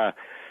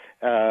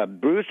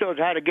Bruce knows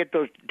how to get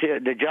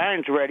the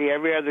Giants ready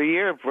every other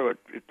year for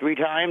 3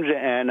 times,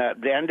 and at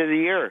the end of the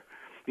year,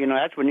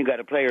 that's when you got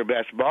to play your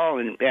best ball,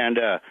 and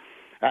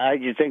I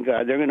just think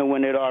they're going to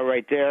win it all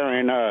right there.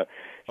 And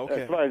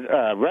as far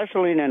as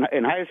wrestling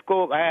in high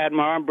school, I had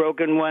my arm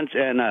broken once,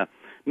 and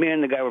me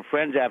and the guy were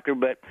friends after.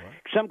 But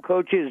some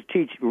coaches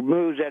teach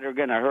moves that are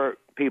going to hurt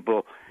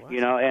people,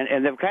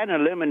 and they've kind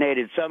of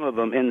eliminated some of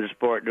them in the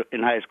sport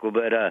in high school.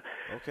 But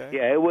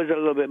yeah, it was a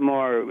little bit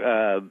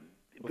more.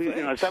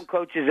 Some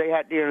coaches they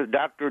had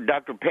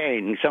Dr.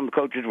 Payne. Some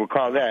coaches were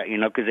called that,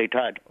 because they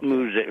taught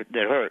moves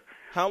that hurt.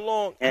 How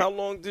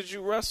long did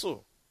you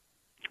wrestle?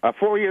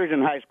 4 years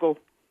in high school.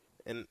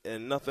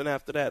 And nothing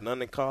after that?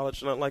 None in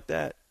college, nothing like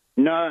that?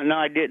 No,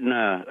 I didn't.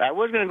 I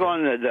was going to go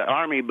in the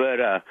Army,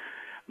 but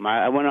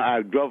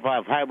I drove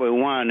off Highway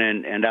 1,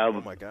 and I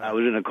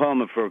was in a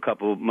coma for a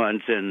couple of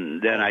months,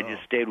 and then I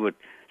just stayed with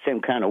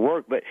same kind of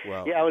work. But,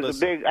 I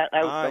was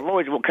I've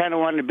always kind of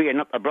wanted to be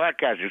a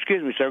broadcaster.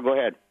 Excuse me, sir. Go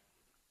ahead.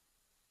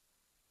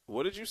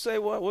 What did you say?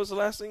 What was the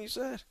last thing you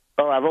said?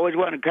 Oh, I've always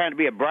wanted to kind of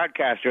be a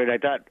broadcaster, and I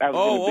thought I was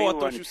going to be one. I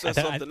thought you said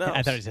something else.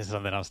 I thought you said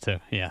something else, too,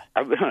 yeah.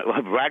 A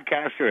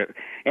broadcaster.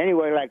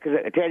 Anyway, cause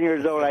at 10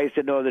 years old, I used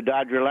to know the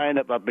Dodger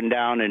lineup up and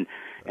down, and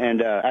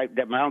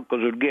that my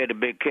uncles would get a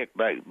big kick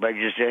by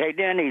just saying, hey,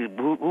 Danny,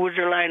 who's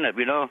your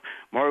lineup,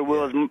 Maury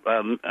Wills,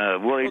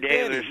 Willie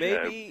Davis.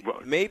 Danny,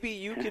 maybe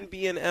you can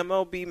be an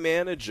MLB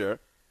manager.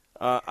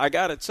 I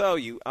got to tell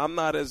you, I'm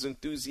not as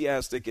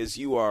enthusiastic as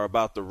you are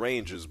about the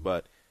Rangers,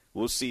 but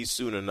we'll see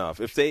soon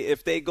enough. If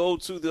they go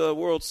to the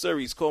World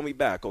Series, call me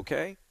back,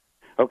 okay?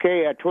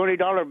 Okay, a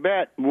 $20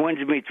 bet wins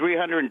me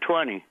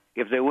 $320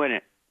 if they win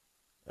it.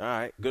 All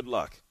right, good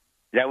luck.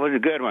 That was a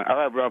good one. All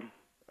right, bro. All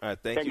right,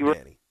 thank you,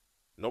 Danny.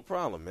 No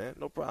problem, man.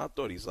 No problem. I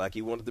thought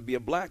he wanted to be a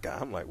black guy.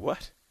 I'm like,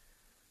 what?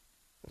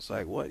 I was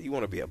like, what? You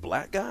want to be a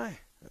black guy?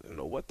 I didn't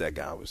know what that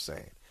guy was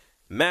saying.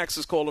 Max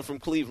is calling from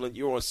Cleveland.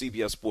 You're on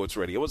CBS Sports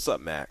Radio. What's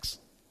up, Max?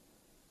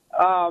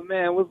 Oh,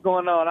 man, what's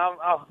going on?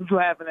 I was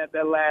laughing at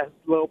that last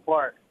little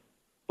part.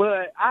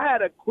 But I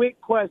had a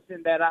quick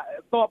question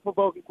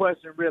thought-provoking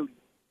question, really.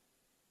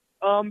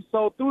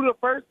 So through the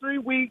first 3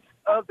 weeks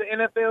of the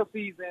NFL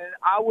season,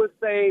 I would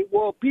say,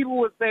 people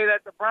would say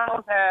that the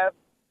Browns have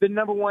the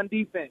number 1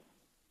 defense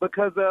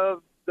because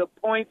of the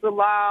points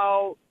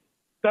allowed,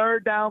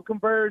 third down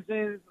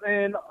conversions,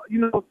 and,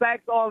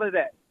 sacks, all of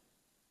that.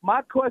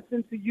 my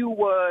question to you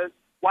was,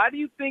 why do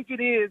you think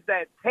it is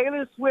that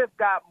Taylor Swift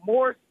got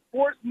more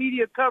sports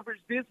media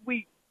coverage this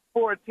week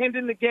for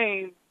attending the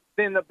game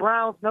than the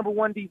Browns' number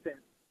one defense?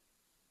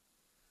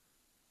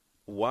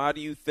 Why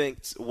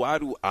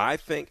do I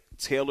think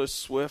Taylor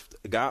Swift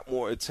got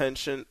more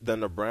attention than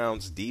the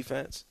Browns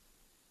defense?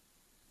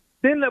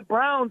 Than the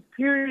Browns,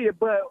 period.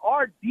 But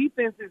our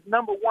defense is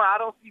number one. I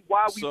don't see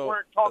why we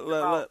weren't talking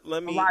about a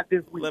lot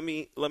this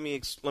week. Let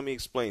me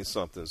explain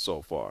something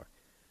so far.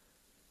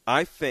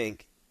 I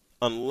think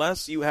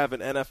unless you have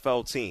an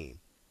NFL team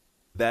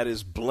that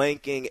is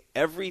blanking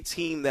every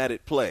team that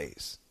it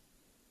plays,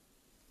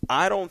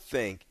 I don't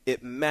think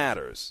it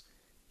matters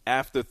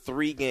after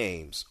 3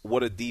 games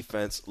what a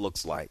defense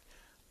looks like.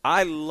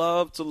 I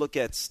love to look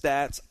at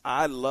stats.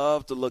 I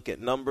love to look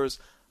at numbers.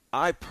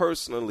 I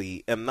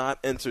personally am not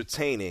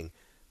entertaining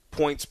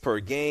points per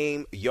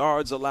game,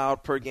 yards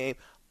allowed per game.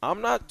 I'm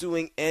not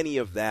doing any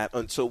of that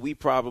until we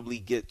probably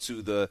get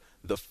to the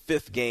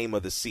 5th game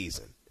of the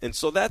season. And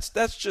so that's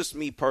just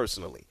me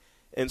personally.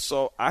 And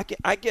so I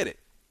get it.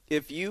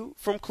 If you,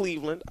 from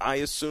Cleveland, I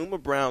assume a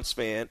Browns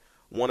fan,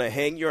 want to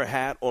hang your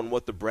hat on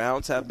what the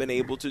Browns have been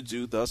able to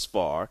do thus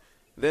far,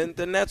 then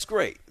that's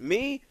great.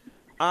 Me,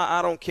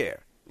 I don't care.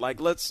 Like,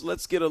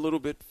 let's get a little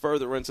bit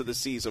further into the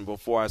season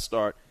before I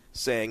start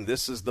saying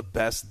this is the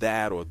best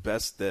that or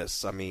best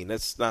this. I mean,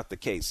 that's not the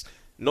case.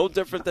 No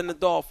different than the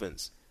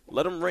Dolphins.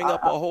 Let them ring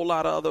up a whole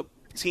lot of other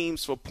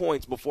teams for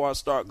points before I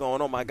start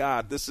going, oh, my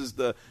God, this is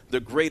the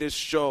greatest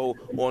show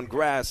on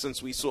grass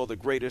since we saw the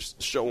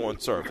greatest show on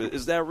turf.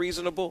 Is that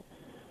reasonable?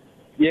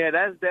 Yeah,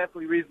 that's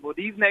definitely reasonable.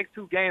 These next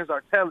 2 games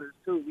are tellers,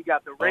 too. We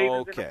got the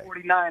Ravens and the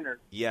 49ers.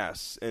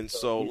 Yes, and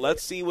so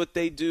let's see what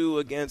they do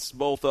against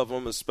both of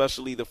them,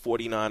 especially the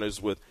 49ers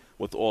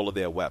with all of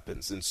their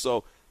weapons. And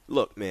so,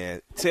 look,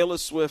 man, Taylor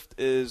Swift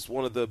is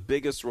one of the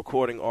biggest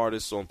recording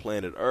artists on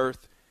planet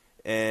Earth.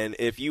 And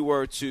if you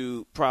were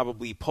to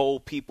probably poll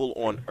people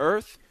on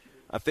Earth,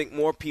 I think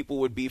more people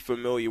would be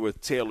familiar with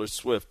Taylor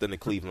Swift than the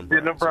Cleveland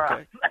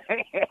Browns.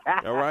 Okay?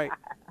 All right?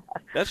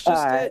 That's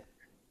just it.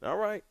 All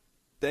right.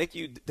 Thank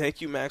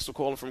you, Max, for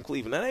calling from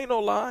Cleveland. That ain't no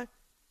lie.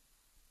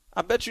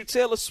 I bet you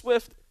Taylor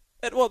Swift,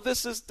 and well,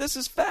 this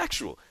is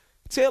factual.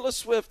 Taylor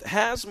Swift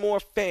has more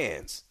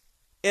fans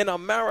in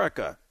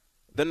America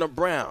than the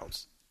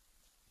Browns.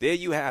 There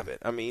you have it.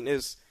 I mean,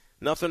 there's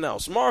nothing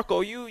else.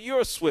 Marco, you're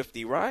a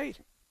Swiftie, right?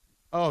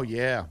 Oh,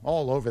 yeah,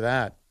 all over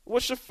that.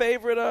 What's your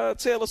favorite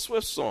Taylor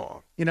Swift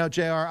song? You know,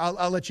 JR,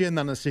 I'll let you in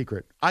on the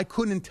secret. I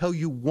couldn't tell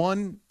you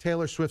one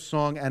Taylor Swift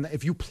song, and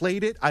if you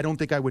played it, I don't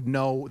think I would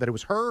know that it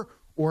was her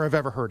or have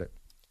ever heard it.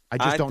 I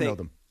just don't know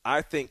them.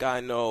 I think I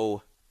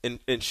know.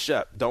 And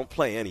Shep, don't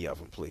play any of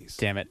them, please.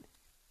 Damn it.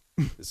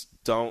 Just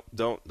don't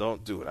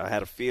do it. I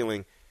had a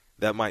feeling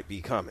that might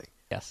be coming.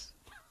 Yes.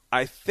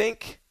 I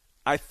think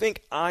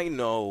I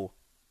know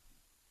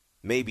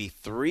maybe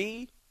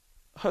three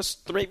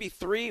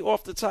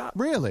off the top.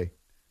 Really?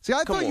 See,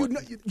 I thought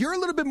you're a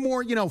little bit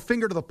more,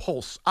 finger to the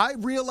pulse. I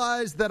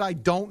realize that I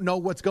don't know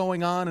what's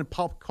going on in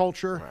pop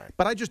culture,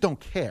 but I just don't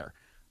care.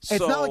 It's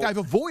not like I've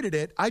avoided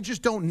it. I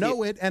just don't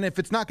know it, and if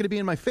it's not going to be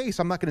in my face,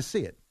 I'm not going to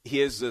see it.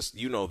 Here's this.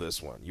 You know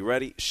this one. You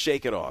ready?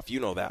 Shake It Off. You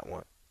know that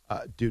one.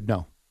 Dude,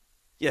 no.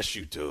 Yes,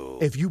 you do.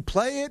 If you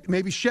play it,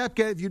 maybe Shep,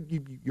 you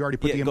already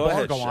put the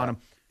embargo on him.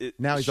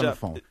 Now he's on the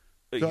phone.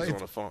 He's on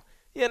the phone.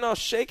 Yeah, no,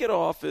 Shake It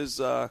Off is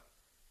no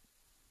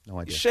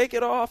idea. Shake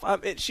It Off.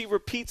 She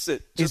repeats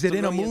it. Is it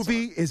in a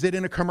movie? Is it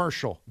in a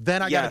commercial?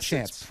 Then I got a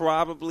chance. It's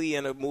probably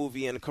in a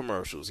movie and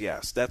commercials.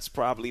 Yes, that's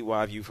probably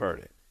why you've heard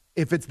it.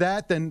 If it's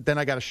that, then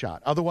I got a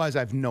shot. Otherwise, I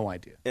have no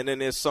idea. And then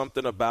there's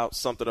something about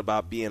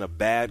being a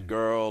bad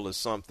girl or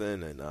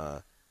something, and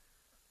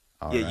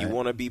you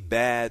want to be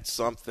bad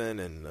something,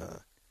 and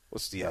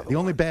what's the other? The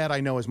only bad I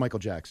know is Michael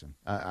Jackson.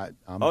 I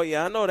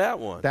know that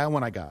one. That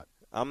one I got.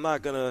 I'm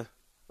not gonna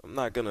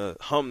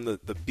hum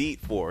the beat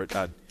for it.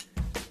 Okay.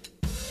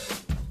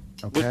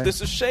 But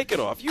this is Shake It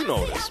Off. You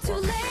know this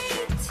one.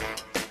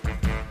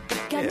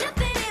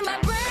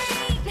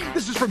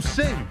 This is from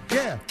Sing.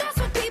 Yeah.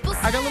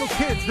 I got little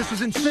kids. This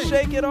was in Sing.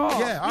 Shake It Off.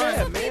 Yeah, all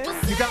right. Man.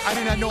 I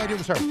had no idea it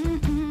was her.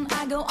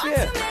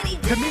 Yeah.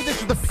 To me,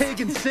 this was the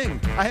pig in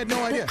Sing. I had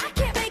no idea.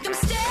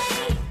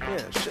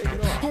 Yeah, Shake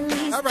It Off.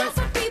 All right.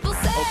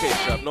 Okay,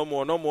 Shep. No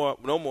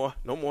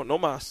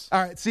mas.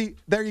 All right. See,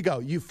 there you go.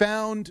 You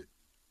found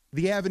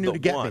the avenue to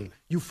get me.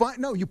 You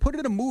put it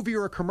in a movie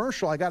or a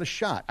commercial. I got a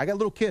shot. I got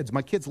little kids.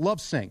 My kids love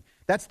Sing.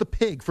 That's the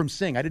pig from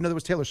Sing. I didn't know there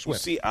was Taylor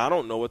Swift. You see, I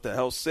don't know what the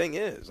hell Sing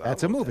is.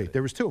 That's a movie.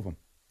 There was 2 of them.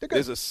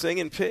 There's a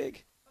singing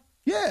pig?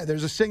 Yeah,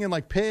 there's a singing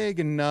like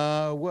pig and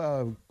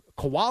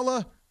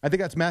koala. I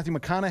think that's Matthew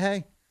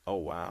McConaughey. Oh,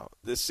 wow.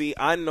 See,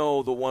 I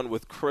know the one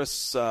with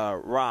Chris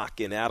Rock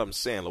and Adam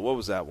Sandler. What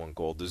was that one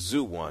called? The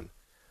zoo one.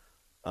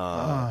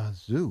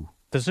 Zoo.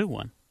 The zoo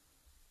one.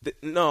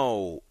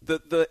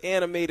 The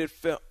animated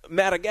film,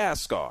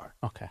 Madagascar.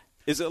 Okay.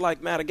 Is it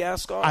like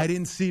Madagascar? I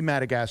didn't see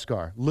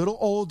Madagascar. Little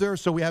older,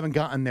 so we haven't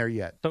gotten there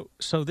yet.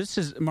 So this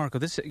is Marco.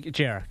 This is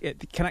JR.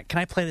 Can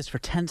I play this for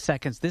 10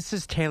 seconds? This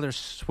is Taylor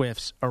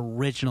Swift's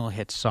original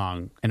hit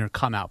song in her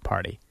come out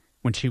party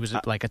when she was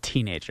like a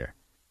teenager.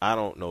 I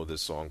don't know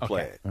this song.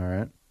 Play it. All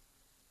right.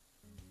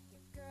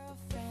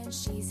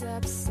 She's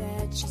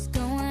upset. She's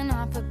going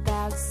off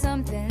about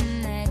something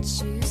that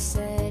you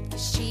said.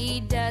 'Cause she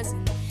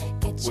doesn't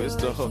get Where's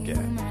the hook at?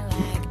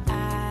 like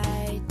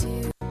I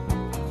do.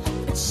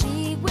 But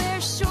she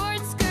wears short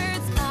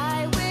skirts.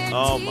 I wear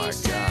t-shirts. My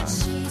God.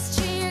 She's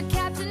cheer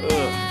captain and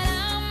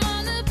I'm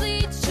on the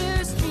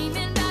bleachers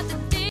screaming about the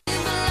thing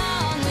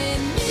belong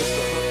with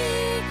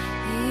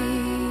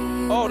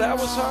me. Oh, that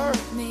was her?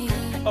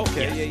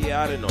 Okay,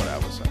 yeah. I didn't know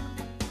that was her.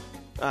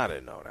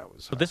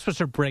 So this was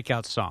her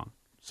breakout song.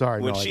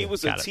 Sorry, when she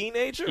was a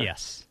teenager?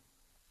 Yes.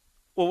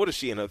 Well, what is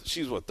she?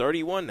 She's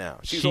 31 now.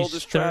 She's old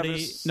as 30,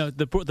 Travis? No,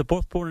 they're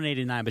both born in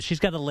 89, but she's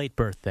got a late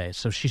birthday,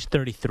 so she's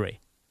 33.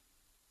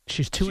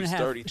 She's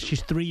 2.5.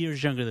 She's 3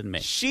 years younger than me.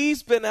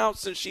 She's been out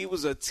since she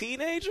was a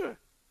teenager?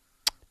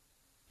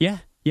 Yeah.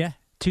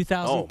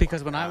 2000.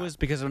 Because when I was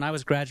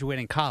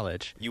graduating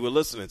college, you were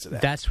listening to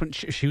that. That's when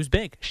she was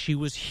big. She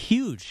was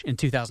huge in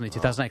 2008,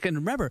 2009. And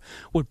remember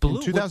what blew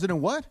in 2000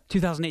 and what?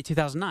 2008,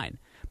 2009.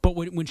 But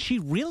when she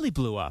really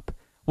blew up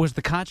was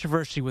the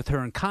controversy with her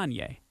and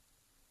Kanye.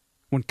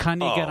 When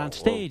Kanye got on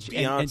stage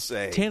and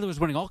Taylor was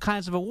winning all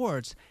kinds of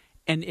awards,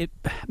 and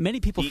many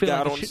people feel like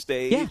he got on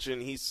stage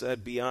and he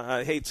said,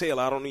 "Hey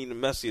Taylor, I don't need to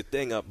mess your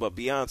thing up, but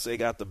Beyonce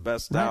got the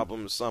best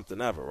album or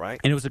something ever, right?"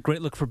 And it was a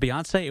great look for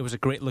Beyonce. It was a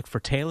great look for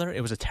Taylor.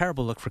 It was a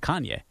terrible look for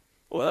Kanye.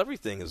 Well,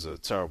 everything is a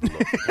terrible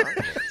look for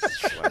Kanye.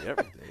 It's like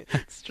everything.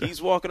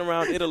 He's walking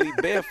around Italy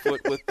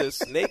barefoot with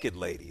this naked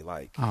lady.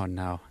 Like, oh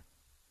no.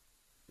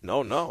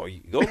 No.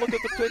 You go look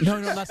at the pictures. No,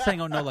 I'm not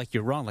saying, oh, no, like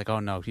you're wrong. Like, oh,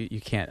 no, you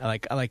can't.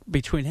 Like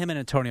between him and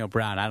Antonio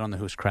Brown, I don't know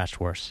who's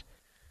crashed worse.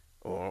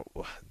 Or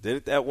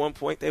did at one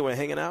point they were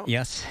hanging out?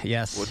 Yes.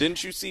 Well,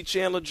 didn't you see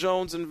Chandler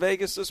Jones in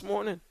Vegas this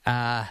morning?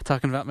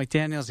 Talking about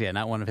McDaniels? Yeah,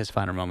 not one of his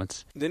finer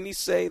moments. Didn't he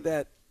say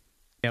that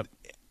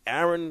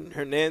Aaron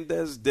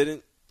Hernandez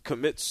didn't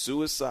commit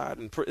suicide?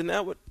 Isn't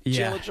that what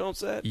Chandler Jones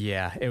said?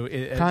 Yeah, it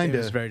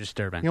was very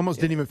disturbing. He almost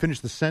didn't even finish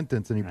the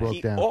sentence, and he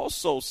broke down. He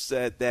also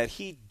said that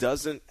he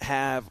doesn't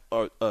have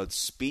a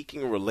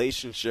speaking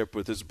relationship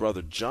with his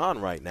brother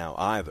John right now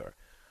either.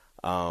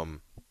 I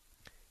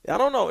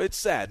don't know. It's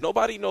sad.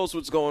 Nobody knows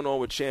what's going on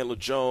with Chandler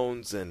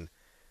Jones, and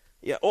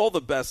all the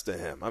best to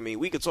him. I mean,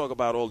 we could talk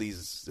about all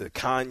these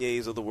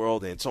Kanyes of the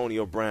world, the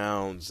Antonio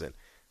Browns, and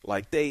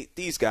like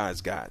these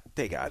guys got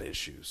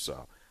issues.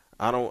 So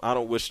I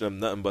don't wish them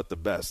nothing but the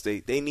best.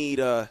 They need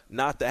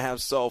not to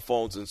have cell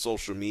phones and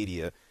social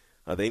media.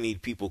 They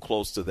need people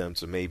close to them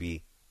to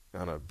maybe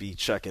kind of be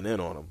checking in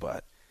on them.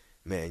 But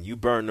man, you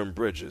burn them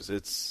bridges.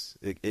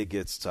 It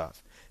gets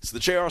tough. It's the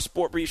JR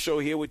Sport Brief Show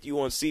here with you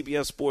on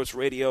CBS Sports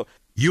Radio.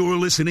 You're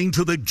listening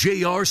to the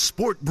JR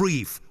Sport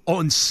Brief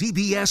on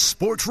CBS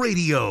Sports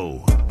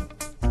Radio.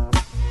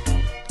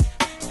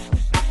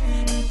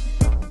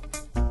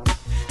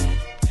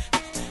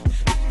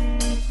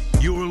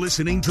 You're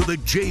listening to the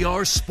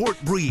JR Sport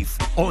Brief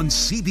on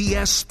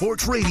CBS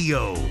Sports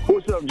Radio.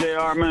 What's up,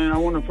 JR, man? I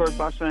want to first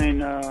by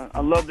saying I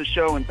love the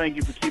show and thank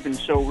you for keeping it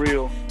so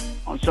real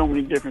on so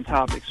many different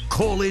topics.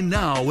 Call in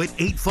now at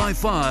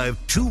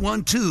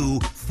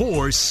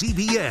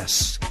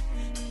 855-212-4CBS.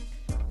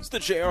 It's the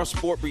JR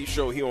Sport Brief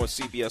Show here on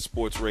CBS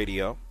Sports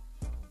Radio.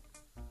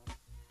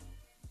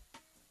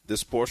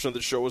 This portion of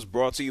the show is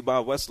brought to you by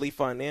Wesley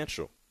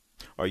Financial.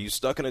 Are you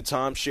stuck in a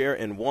timeshare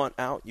and want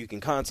out? You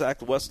can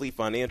contact Wesley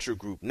Financial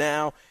Group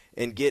now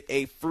and get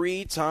a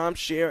free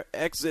timeshare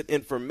exit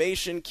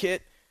information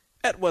kit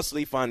at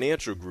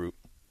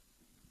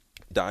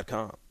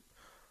wesleyfinancialgroup.com.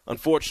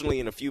 Unfortunately,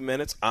 in a few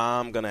minutes,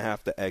 I'm going to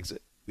have to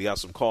exit. We got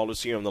some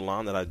callers here on the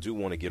line that I do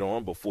want to get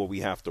on before we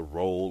have to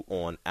roll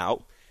on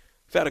out.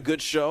 We've had a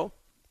good show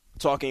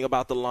talking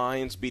about the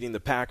Lions beating the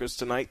Packers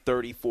tonight,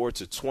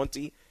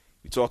 34-20.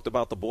 We talked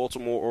about the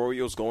Baltimore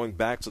Orioles going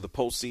back to the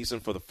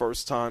postseason for the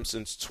first time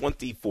since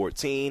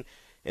 2014,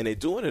 and they're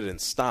doing it in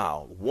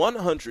style.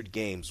 100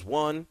 games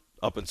won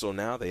up until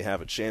now. They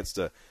have a chance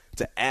to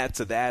add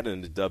to that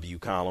in the W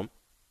column.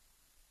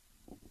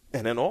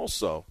 And then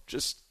also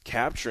just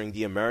capturing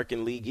the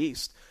American League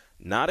East.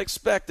 Not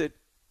expected.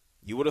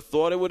 You would have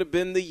thought it would have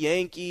been the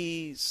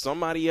Yankees,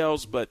 somebody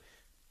else, but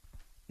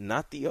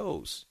not the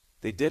O's.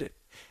 They did it.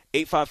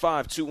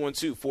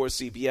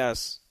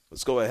 855-212-4CBS.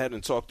 Let's go ahead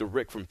and talk to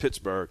Rick from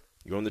Pittsburgh.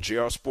 You're on the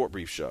JR Sport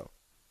Brief Show.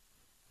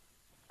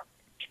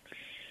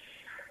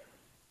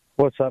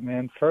 What's up,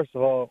 man? First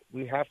of all,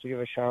 we have to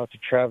give a shout-out to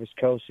Travis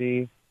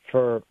Kelce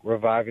for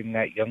reviving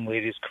that young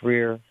lady's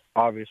career.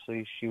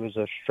 Obviously, she was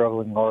a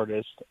struggling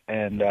artist,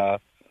 and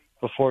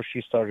before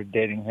she started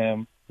dating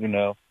him,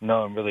 no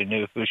one really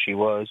knew who she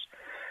was.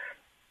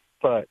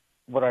 But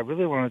what I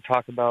really want to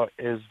talk about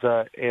is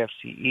the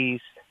AFC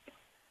East.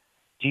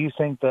 Do you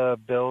think the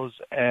Bills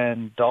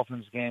and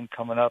Dolphins game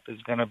coming up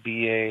is going to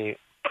be a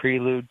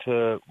prelude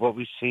to what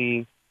we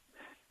see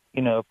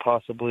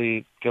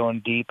possibly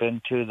going deep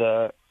into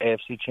the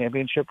AFC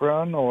Championship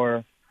run,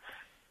 or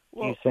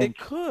well, you think it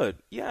could.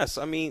 Yes,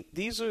 I mean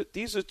these are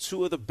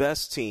two of the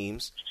best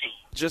teams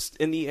just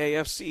in the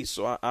AFC.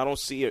 So I don't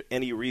see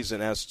any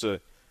reason as to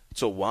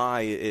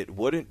why it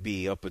wouldn't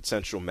be a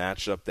potential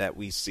matchup that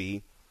we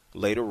see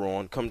later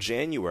on come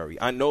January.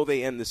 I know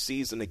they end the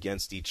season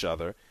against each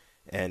other,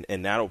 and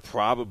that'll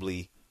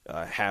probably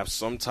have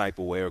some type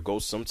of way or go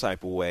some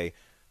type of way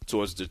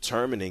towards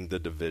determining the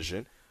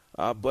division.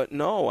 But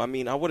no, I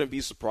mean, I wouldn't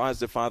be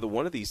surprised if either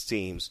one of these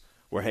teams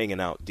were hanging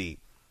out deep.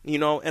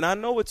 And I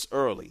know it's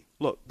early.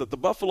 Look, the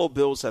Buffalo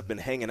Bills have been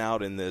hanging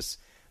out in this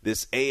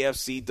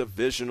AFC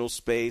divisional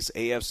space,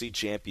 AFC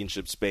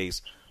championship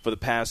space for the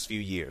past few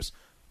years.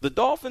 The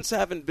Dolphins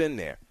haven't been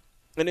there,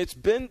 and it's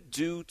been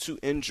due to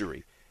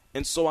injury.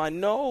 And so I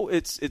know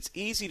it's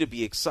easy to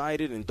be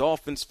excited, and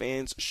Dolphins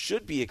fans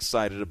should be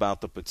excited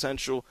about the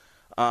potential.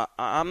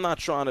 I'm not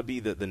trying to be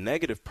the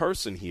negative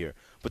person here,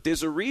 but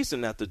there's a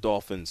reason that the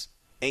Dolphins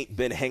ain't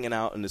been hanging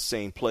out in the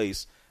same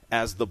place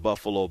as the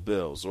Buffalo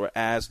Bills or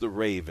as the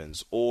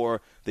Ravens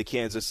or the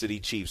Kansas City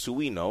Chiefs, who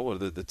we know are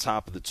the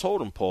top of the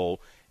totem pole,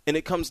 and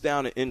it comes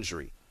down to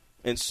injury.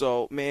 And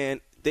so,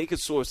 man, they could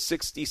score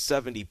 60,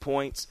 70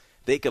 points.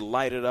 They could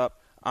light it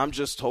up. I'm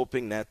just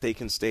hoping that they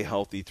can stay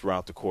healthy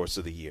throughout the course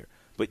of the year.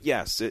 But,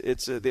 yes,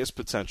 there's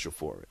potential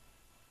for it.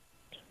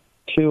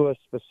 Tua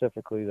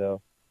specifically,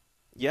 though?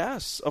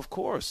 Yes, of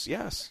course,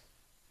 yes.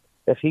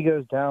 If he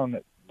goes down,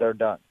 they're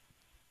done.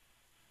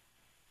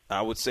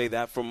 I would say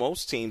that for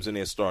most teams in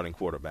their starting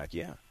quarterback,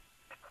 yeah.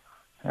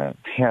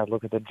 Yeah,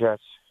 look at the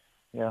Jets.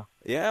 Yeah.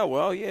 Yeah,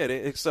 well, yeah,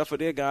 except for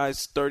their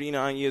guy's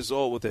 39 years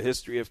old with a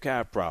history of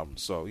calf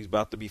problems. So he's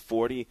about to be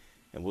 40,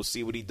 and we'll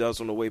see what he does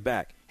on the way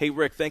back. Hey,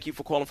 Rick, thank you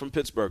for calling from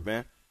Pittsburgh,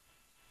 man.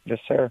 Yes,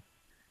 sir.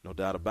 No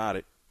doubt about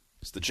it.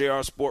 It's the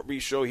JR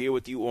SportBrief Show here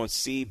with you on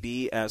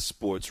CBS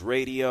Sports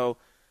Radio.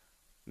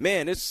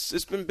 Man,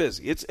 it's been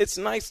busy. It's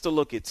nice to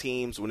look at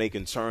teams when they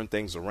can turn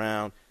things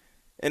around,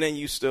 and then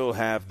you still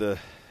have the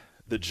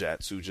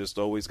Jets who just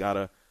always got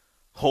to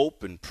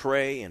hope and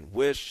pray and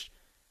wish.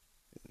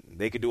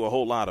 They could do a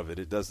whole lot of it.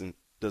 It doesn't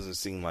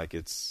seem like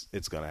it's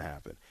going to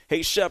happen.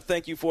 Hey, Shep,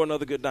 thank you for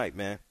another good night,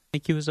 man.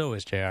 Thank you as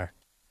always, JR.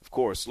 Of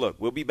course. Look,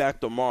 we'll be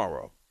back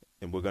tomorrow,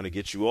 and we're going to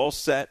get you all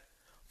set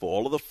for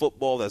all of the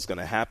football that's going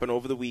to happen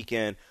over the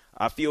weekend.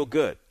 I feel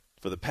good.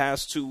 For the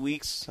past 2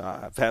 weeks,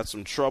 I've had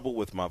some trouble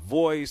with my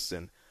voice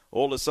and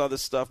all this other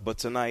stuff, but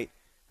tonight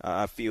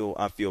I feel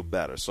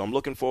better. So I'm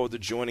looking forward to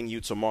joining you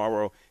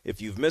tomorrow.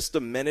 If you've missed a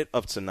minute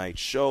of tonight's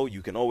show,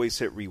 you can always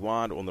hit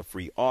rewind on the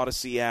free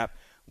Odyssey app.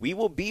 We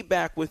will be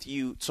back with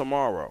you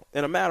tomorrow.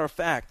 And a matter of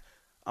fact,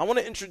 I want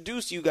to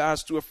introduce you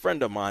guys to a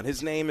friend of mine.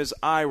 His name is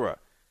Ira.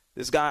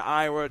 This guy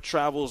Ira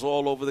travels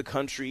all over the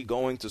country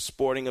going to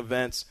sporting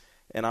events,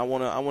 and I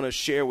want to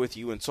share with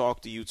you and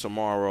talk to you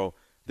tomorrow.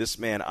 This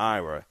man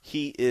Ira,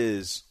 he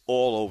is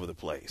all over the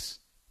place.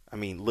 I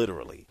mean,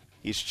 literally.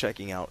 He's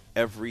checking out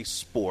every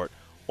sport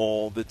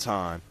all the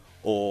time,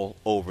 all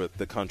over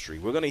the country.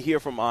 We're going to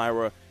hear from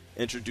Ira,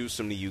 introduce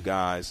him to you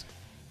guys,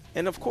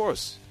 and, of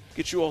course,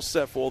 get you all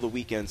set for all the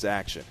weekend's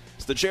action.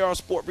 It's the JR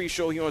SportBrief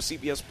Show here on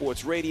CBS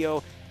Sports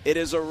Radio. It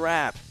is a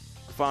wrap.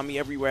 Find me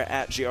everywhere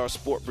at JR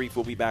SportBrief.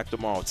 We'll be back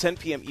tomorrow, 10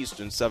 p.m.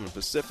 Eastern, 7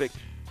 Pacific.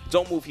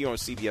 Don't move here on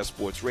CBS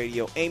Sports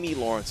Radio. Amy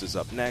Lawrence is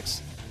up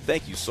next.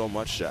 Thank you so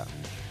much, Shep.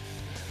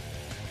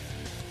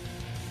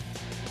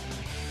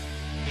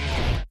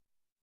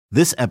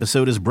 This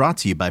episode is brought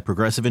to you by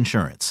Progressive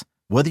Insurance.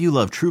 Whether you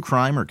love true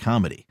crime or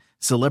comedy,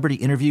 celebrity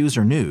interviews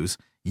or news,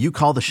 you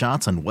call the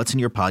shots on what's in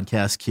your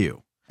podcast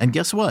queue. And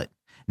guess what?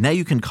 Now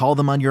you can call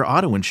them on your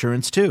auto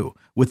insurance too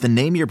with the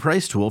Name Your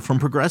Price tool from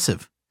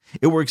Progressive.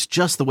 It works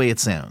just the way it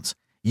sounds.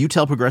 You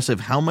tell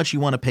Progressive how much you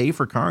want to pay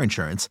for car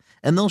insurance,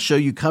 and they'll show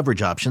you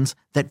coverage options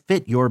that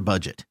fit your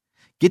budget.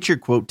 Get your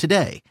quote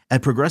today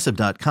at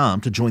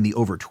Progressive.com to join the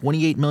over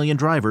 28 million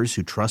drivers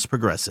who trust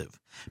Progressive.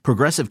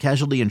 Progressive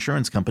Casualty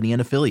Insurance Company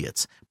and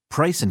Affiliates.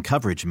 Price and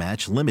coverage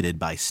match limited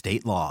by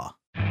state law.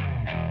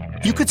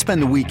 You could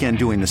spend the weekend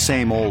doing the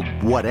same old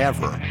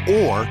whatever,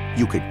 or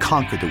you could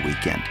conquer the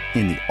weekend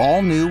in the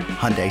all-new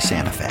Hyundai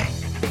Santa Fe.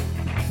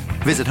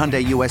 Visit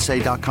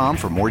HyundaiUSA.com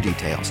for more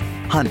details.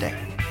 Hyundai,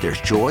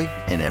 there's joy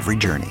in every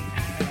journey.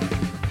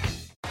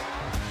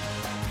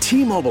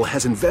 T-Mobile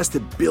has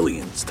invested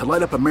billions to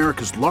light up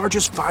America's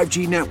largest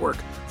 5G network,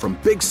 from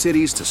big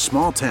cities to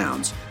small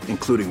towns,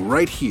 including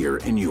right here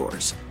in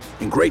yours.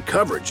 And great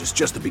coverage is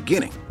just the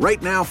beginning. Right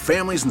now,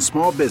 families and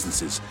small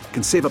businesses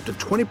can save up to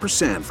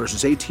 20%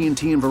 versus AT&T and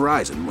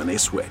Verizon when they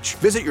switch.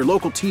 Visit your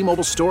local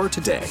T-Mobile store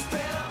today.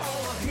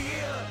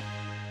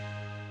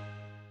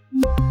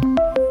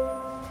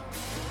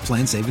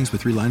 Plan savings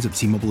with 3 lines of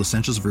T-Mobile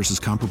Essentials versus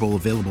comparable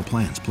available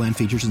plans. Plan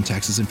features and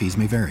taxes and fees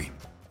may vary.